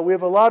 We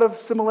have a lot of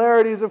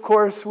similarities, of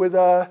course, with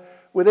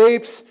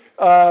apes.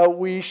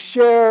 We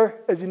share,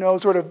 as you know,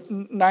 sort of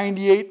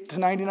 98 to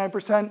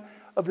 99%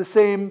 of the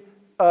same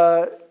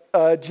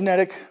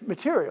genetic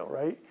material,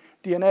 right?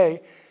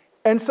 DNA.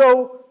 And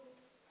so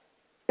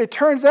it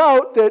turns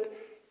out that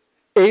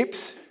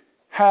apes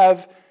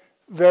have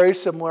very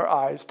similar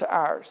eyes to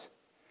ours.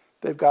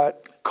 They've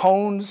got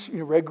cones,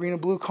 red, green,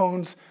 and blue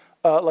cones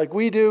like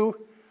we do.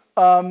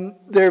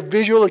 Their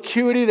visual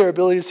acuity, their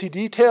ability to see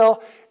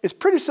detail, is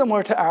pretty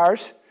similar to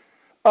ours.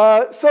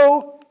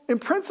 So in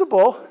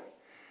principle,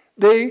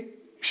 they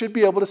should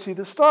be able to see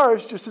the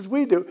stars just as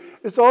we do.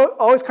 It's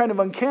always kind of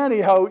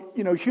uncanny how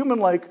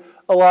human-like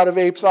a lot of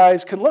apes'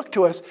 eyes can look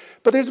to us.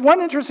 But there's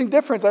one interesting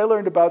difference I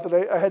learned about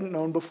that I hadn't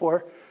known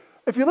before.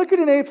 If you look at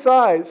an ape's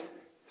eyes,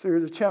 so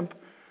here's a chimp,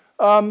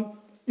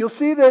 you'll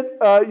see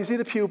that you see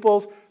the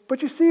pupils,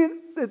 but you see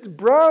it's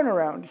brown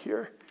around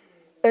here.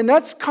 And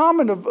that's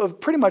common of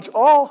pretty much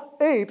all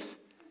apes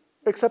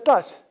except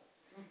us.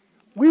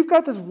 We've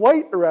got this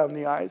white around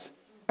the eyes.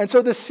 And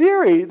so the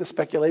theory, the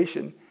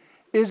speculation,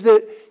 is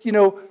that,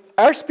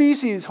 our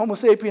species, Homo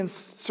sapiens,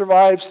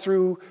 survives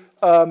through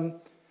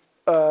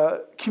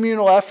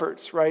communal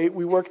efforts, right?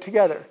 We work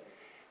together.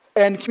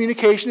 And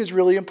communication is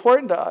really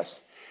important to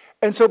us.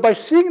 And so by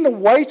seeing the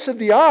whites of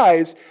the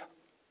eyes,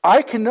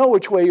 I can know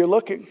which way you're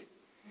looking.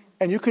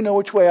 And you can know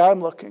which way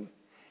I'm looking.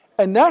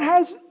 And that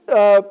has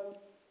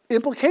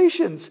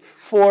implications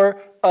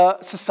for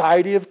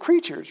society of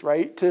creatures,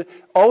 right? To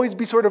always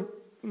be sort of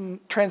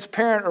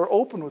transparent or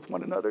open with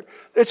one another.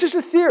 It's just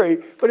a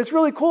theory, but it's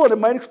really cool, and it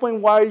might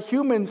explain why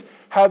humans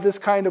have this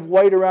kind of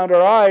white around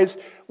our eyes,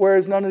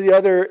 whereas none of the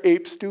other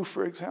apes do,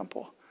 for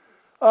example.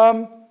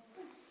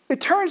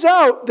 It turns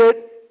out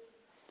that,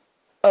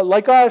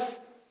 like us,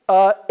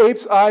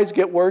 apes' eyes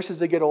get worse as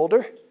they get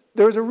older.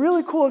 There was a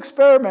really cool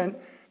experiment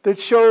that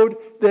showed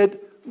that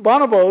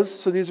bonobos,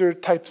 so these are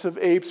types of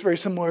apes, very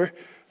similar,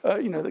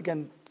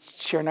 again,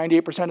 share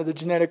 98% of the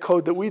genetic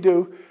code that we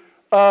do,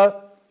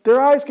 their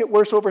eyes get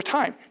worse over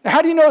time. Now,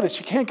 how do you know this?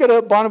 You can't get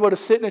a bonobo to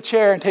sit in a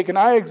chair and take an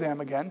eye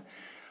exam again.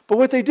 But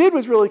what they did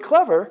was really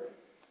clever.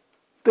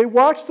 They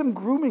watched them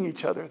grooming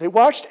each other. They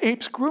watched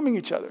apes grooming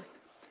each other.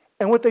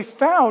 And what they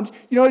found,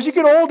 as you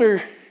get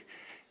older,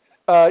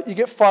 you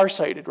get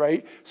farsighted,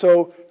 right?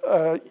 So,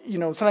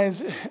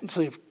 sometimes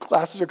until you have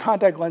glasses or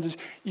contact lenses,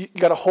 you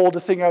got to hold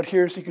the thing out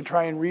here so you can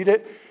try and read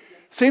it.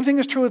 Same thing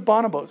is true with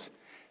bonobos.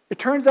 It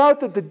turns out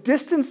that the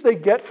distance they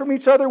get from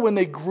each other when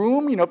they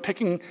groom,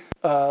 picking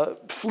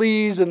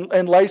fleas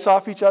and lice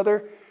off each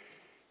other,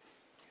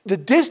 the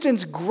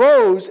distance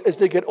grows as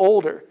they get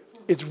older.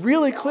 It's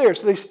really clear.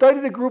 So they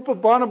studied a group of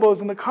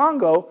bonobos in the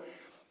Congo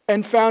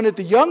and found that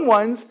the young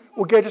ones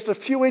will get just a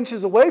few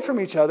inches away from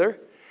each other.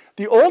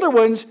 The older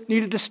ones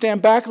needed to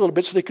stand back a little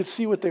bit so they could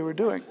see what they were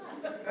doing.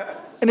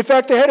 And in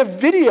fact, they had a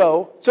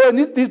video. So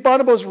these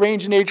bonobos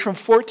range in age from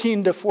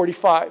 14 to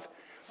 45.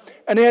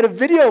 And they had a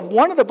video of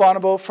one of the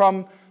bonobo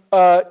from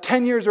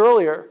 10 years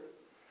earlier,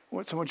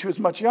 so when she was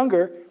much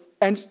younger,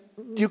 and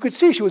you could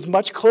see she was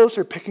much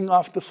closer picking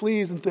off the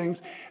fleas and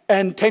things.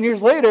 And 10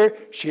 years later,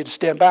 she had to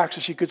stand back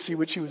so she could see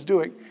what she was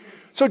doing.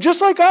 So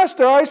just like us,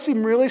 their eyes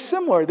seem really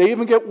similar. They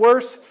even get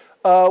worse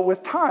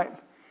with time.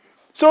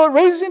 So it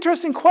raises an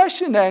interesting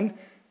question then,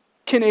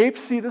 can apes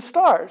see the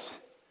stars,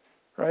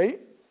 right?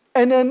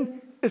 And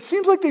then it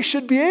seems like they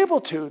should be able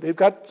to. They've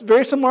got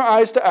very similar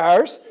eyes to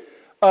ours.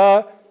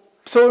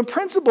 So in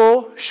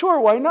principle, sure,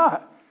 why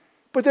not?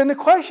 But then the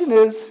question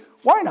is,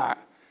 why not?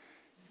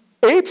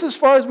 Apes, as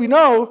far as we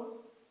know,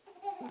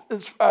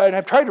 and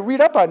I've tried to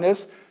read up on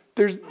this,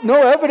 there's no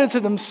evidence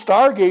of them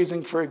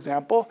stargazing, for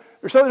example.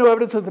 There's certainly no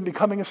evidence of them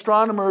becoming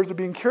astronomers or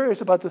being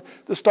curious about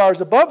the stars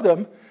above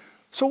them.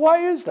 So why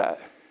is that,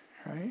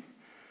 right?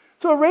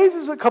 So it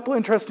raises a couple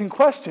interesting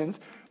questions,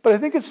 but I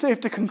think it's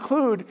safe to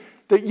conclude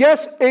that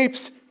yes,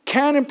 apes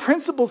can in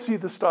principle see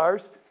the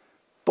stars,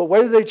 but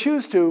whether they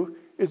choose to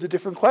is a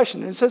different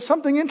question. And it says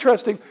something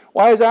interesting.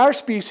 Why is our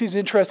species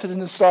interested in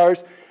the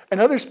stars and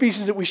other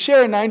species that we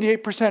share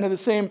 98% of the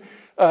same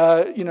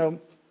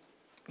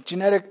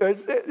genetic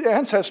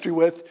ancestry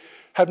with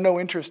have no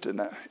interest in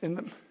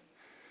them?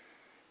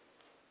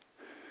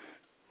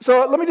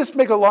 So let me just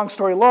make a long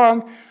story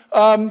long.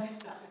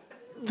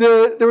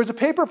 There was a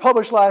paper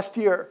published last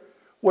year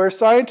where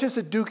scientists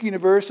at Duke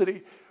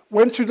University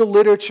went through the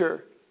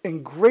literature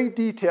in great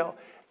detail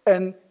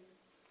and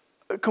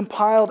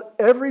compiled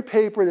every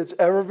paper that's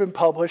ever been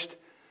published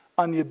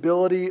on the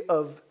ability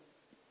of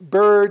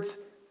birds,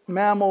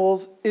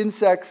 mammals,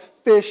 insects,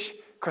 fish,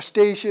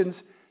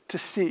 crustaceans to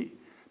see.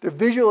 Their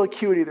visual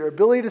acuity, their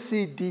ability to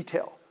see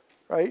detail,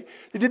 right?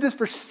 They did this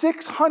for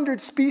 600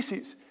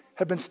 species,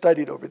 have been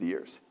studied over the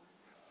years.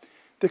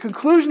 The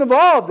conclusion of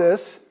all of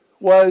this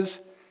was,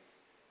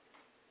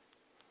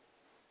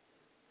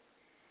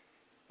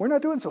 we're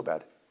not doing so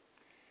bad.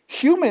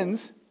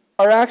 Humans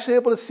are actually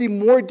able to see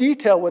more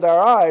detail with our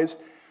eyes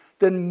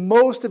than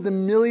most of the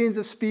millions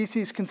of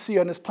species can see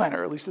on this planet,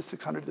 or at least the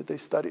 600 that they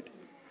studied.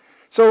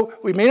 So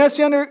we may not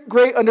see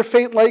under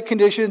faint light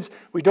conditions.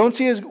 We don't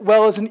see as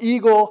well as an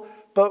eagle,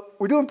 but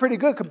we're doing pretty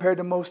good compared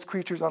to most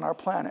creatures on our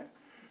planet,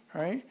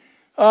 right?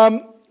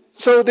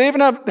 So they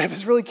have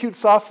this really cute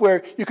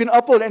software. You can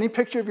upload any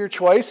picture of your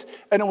choice,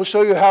 and it will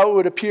show you how it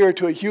would appear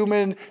to a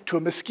human, to a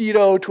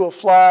mosquito, to a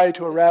fly,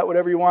 to a rat,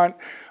 whatever you want.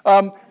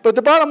 But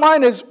the bottom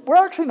line is, we're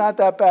actually not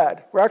that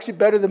bad. We're actually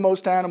better than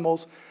most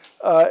animals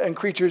and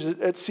creatures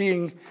at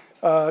seeing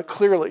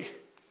clearly.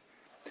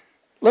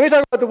 Let me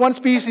talk about the one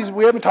species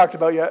we haven't talked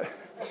about yet.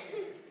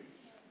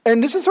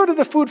 And this is sort of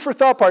the food for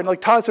thought part. And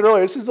like Todd said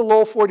earlier, this is the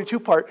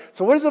Lowell42 part.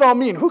 So what does it all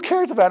mean? Who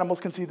cares if animals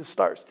can see the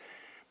stars?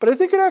 But I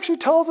think it actually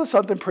tells us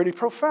something pretty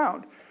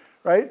profound,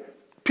 right?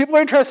 People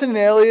are interested in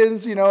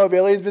aliens. You know, have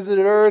aliens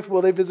visited Earth?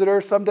 Will they visit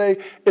Earth someday?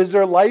 Is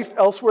there life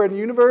elsewhere in the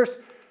universe?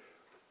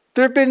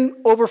 There have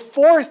been over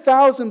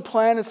 4,000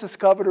 planets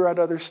discovered around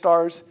other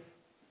stars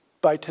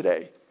by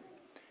today.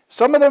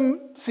 Some of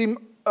them seem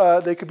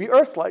they could be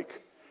Earth-like.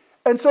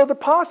 And so the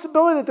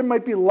possibility that there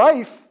might be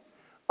life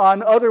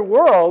on other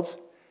worlds,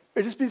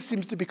 it just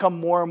seems to become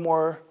more and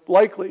more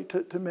likely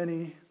to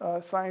many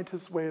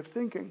scientists' way of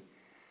thinking.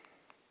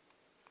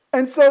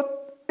 And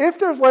so if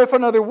there's life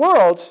on other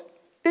worlds,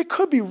 it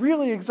could be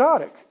really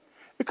exotic.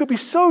 It could be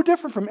so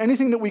different from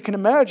anything that we can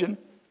imagine.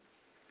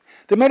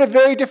 They might have a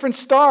very different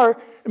star.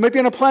 It might be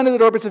on a planet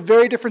that orbits a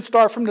very different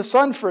star from the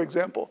sun, for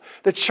example,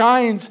 that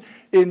shines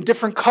in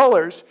different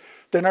colors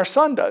than our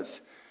sun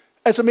does.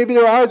 And so maybe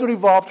their eyes would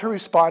evolve to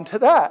respond to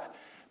that.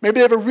 Maybe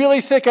they have a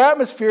really thick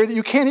atmosphere that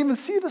you can't even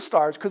see the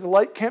stars because the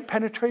light can't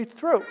penetrate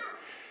through.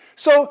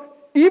 So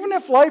even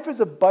if life is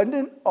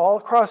abundant all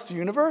across the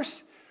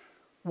universe,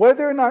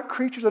 whether or not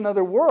creatures on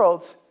other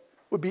worlds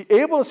would be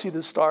able to see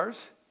the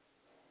stars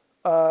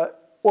or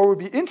would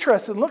be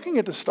interested in looking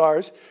at the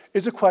stars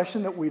is a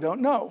question that we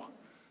don't know.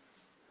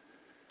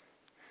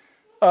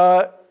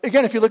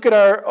 Again, if you look at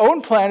our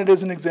own planet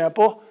as an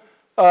example,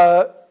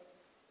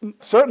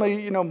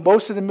 certainly,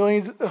 most of the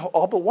millions,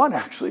 all but one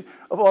actually,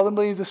 of all the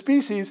millions of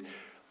species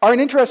aren't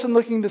interested in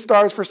looking at the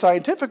stars for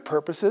scientific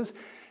purposes,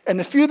 and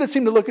the few that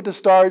seem to look at the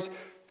stars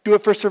do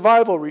it for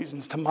survival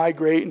reasons, to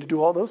migrate and to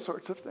do all those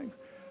sorts of things.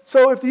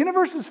 So if the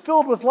universe is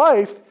filled with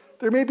life,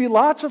 there may be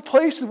lots of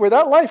places where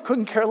that life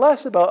couldn't care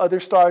less about other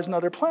stars and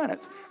other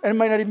planets, and it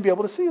might not even be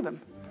able to see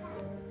them.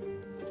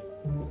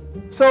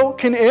 So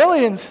can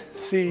aliens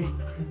see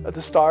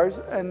the stars?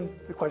 And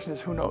the question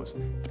is, who knows?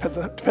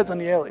 Depends on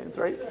the aliens,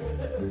 right?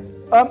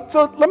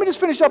 So let me just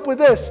finish up with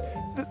this.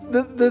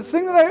 The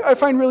thing that I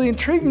find really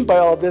intriguing by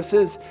all of this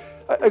is,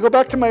 I go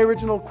back to my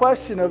original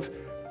question of,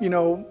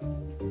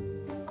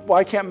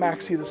 why can't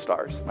Max see the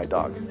stars, my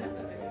dog?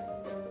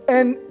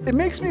 And it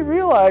makes me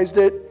realize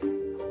that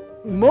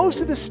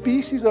most of the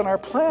species on our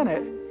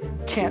planet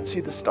can't see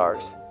the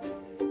stars.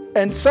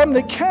 And some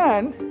that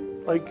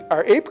can, like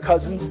our ape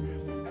cousins,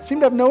 seem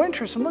to have no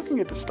interest in looking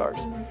at the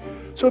stars.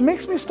 So it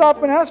makes me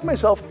stop and ask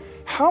myself,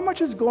 how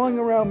much is going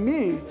around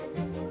me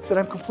that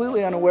I'm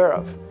completely unaware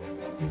of,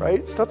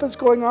 right? Stuff that's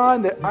going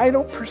on that I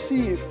don't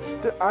perceive,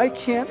 that I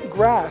can't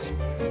grasp,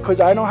 because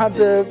I don't have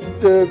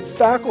the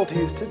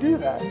faculties to do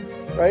that,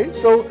 right?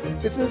 So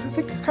it's, I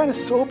think, a kind of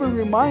sobering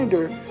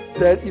reminder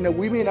that,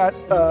 we may not,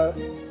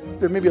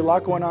 there may be a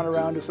lot going on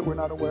around us that we're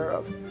not aware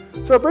of.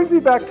 So it brings me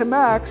back to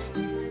Max.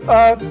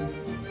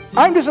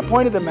 I'm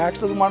disappointed that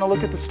Max doesn't want to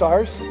look at the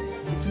stars.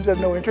 He seems to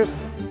have no interest.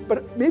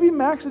 But maybe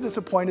Max is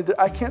disappointed that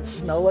I can't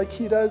smell like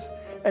he does.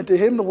 And to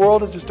him, the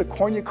world is just a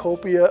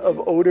cornucopia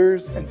of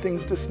odors and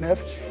things to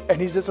sniff.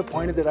 And he's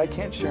disappointed that I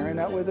can't share in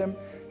that with him.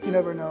 You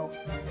never know.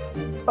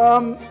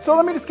 So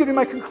let me just give you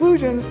my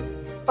conclusions.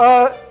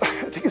 I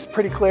think it's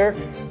pretty clear.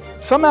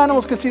 Some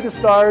animals can see the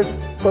stars,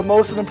 but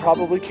most of them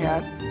probably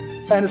can't.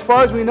 And as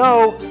far as we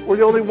know, we're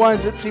the only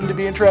ones that seem to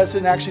be interested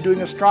in actually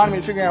doing astronomy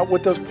and figuring out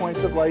what those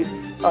points of light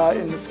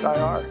in the sky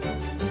are.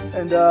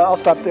 And I'll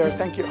stop there.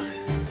 Thank you.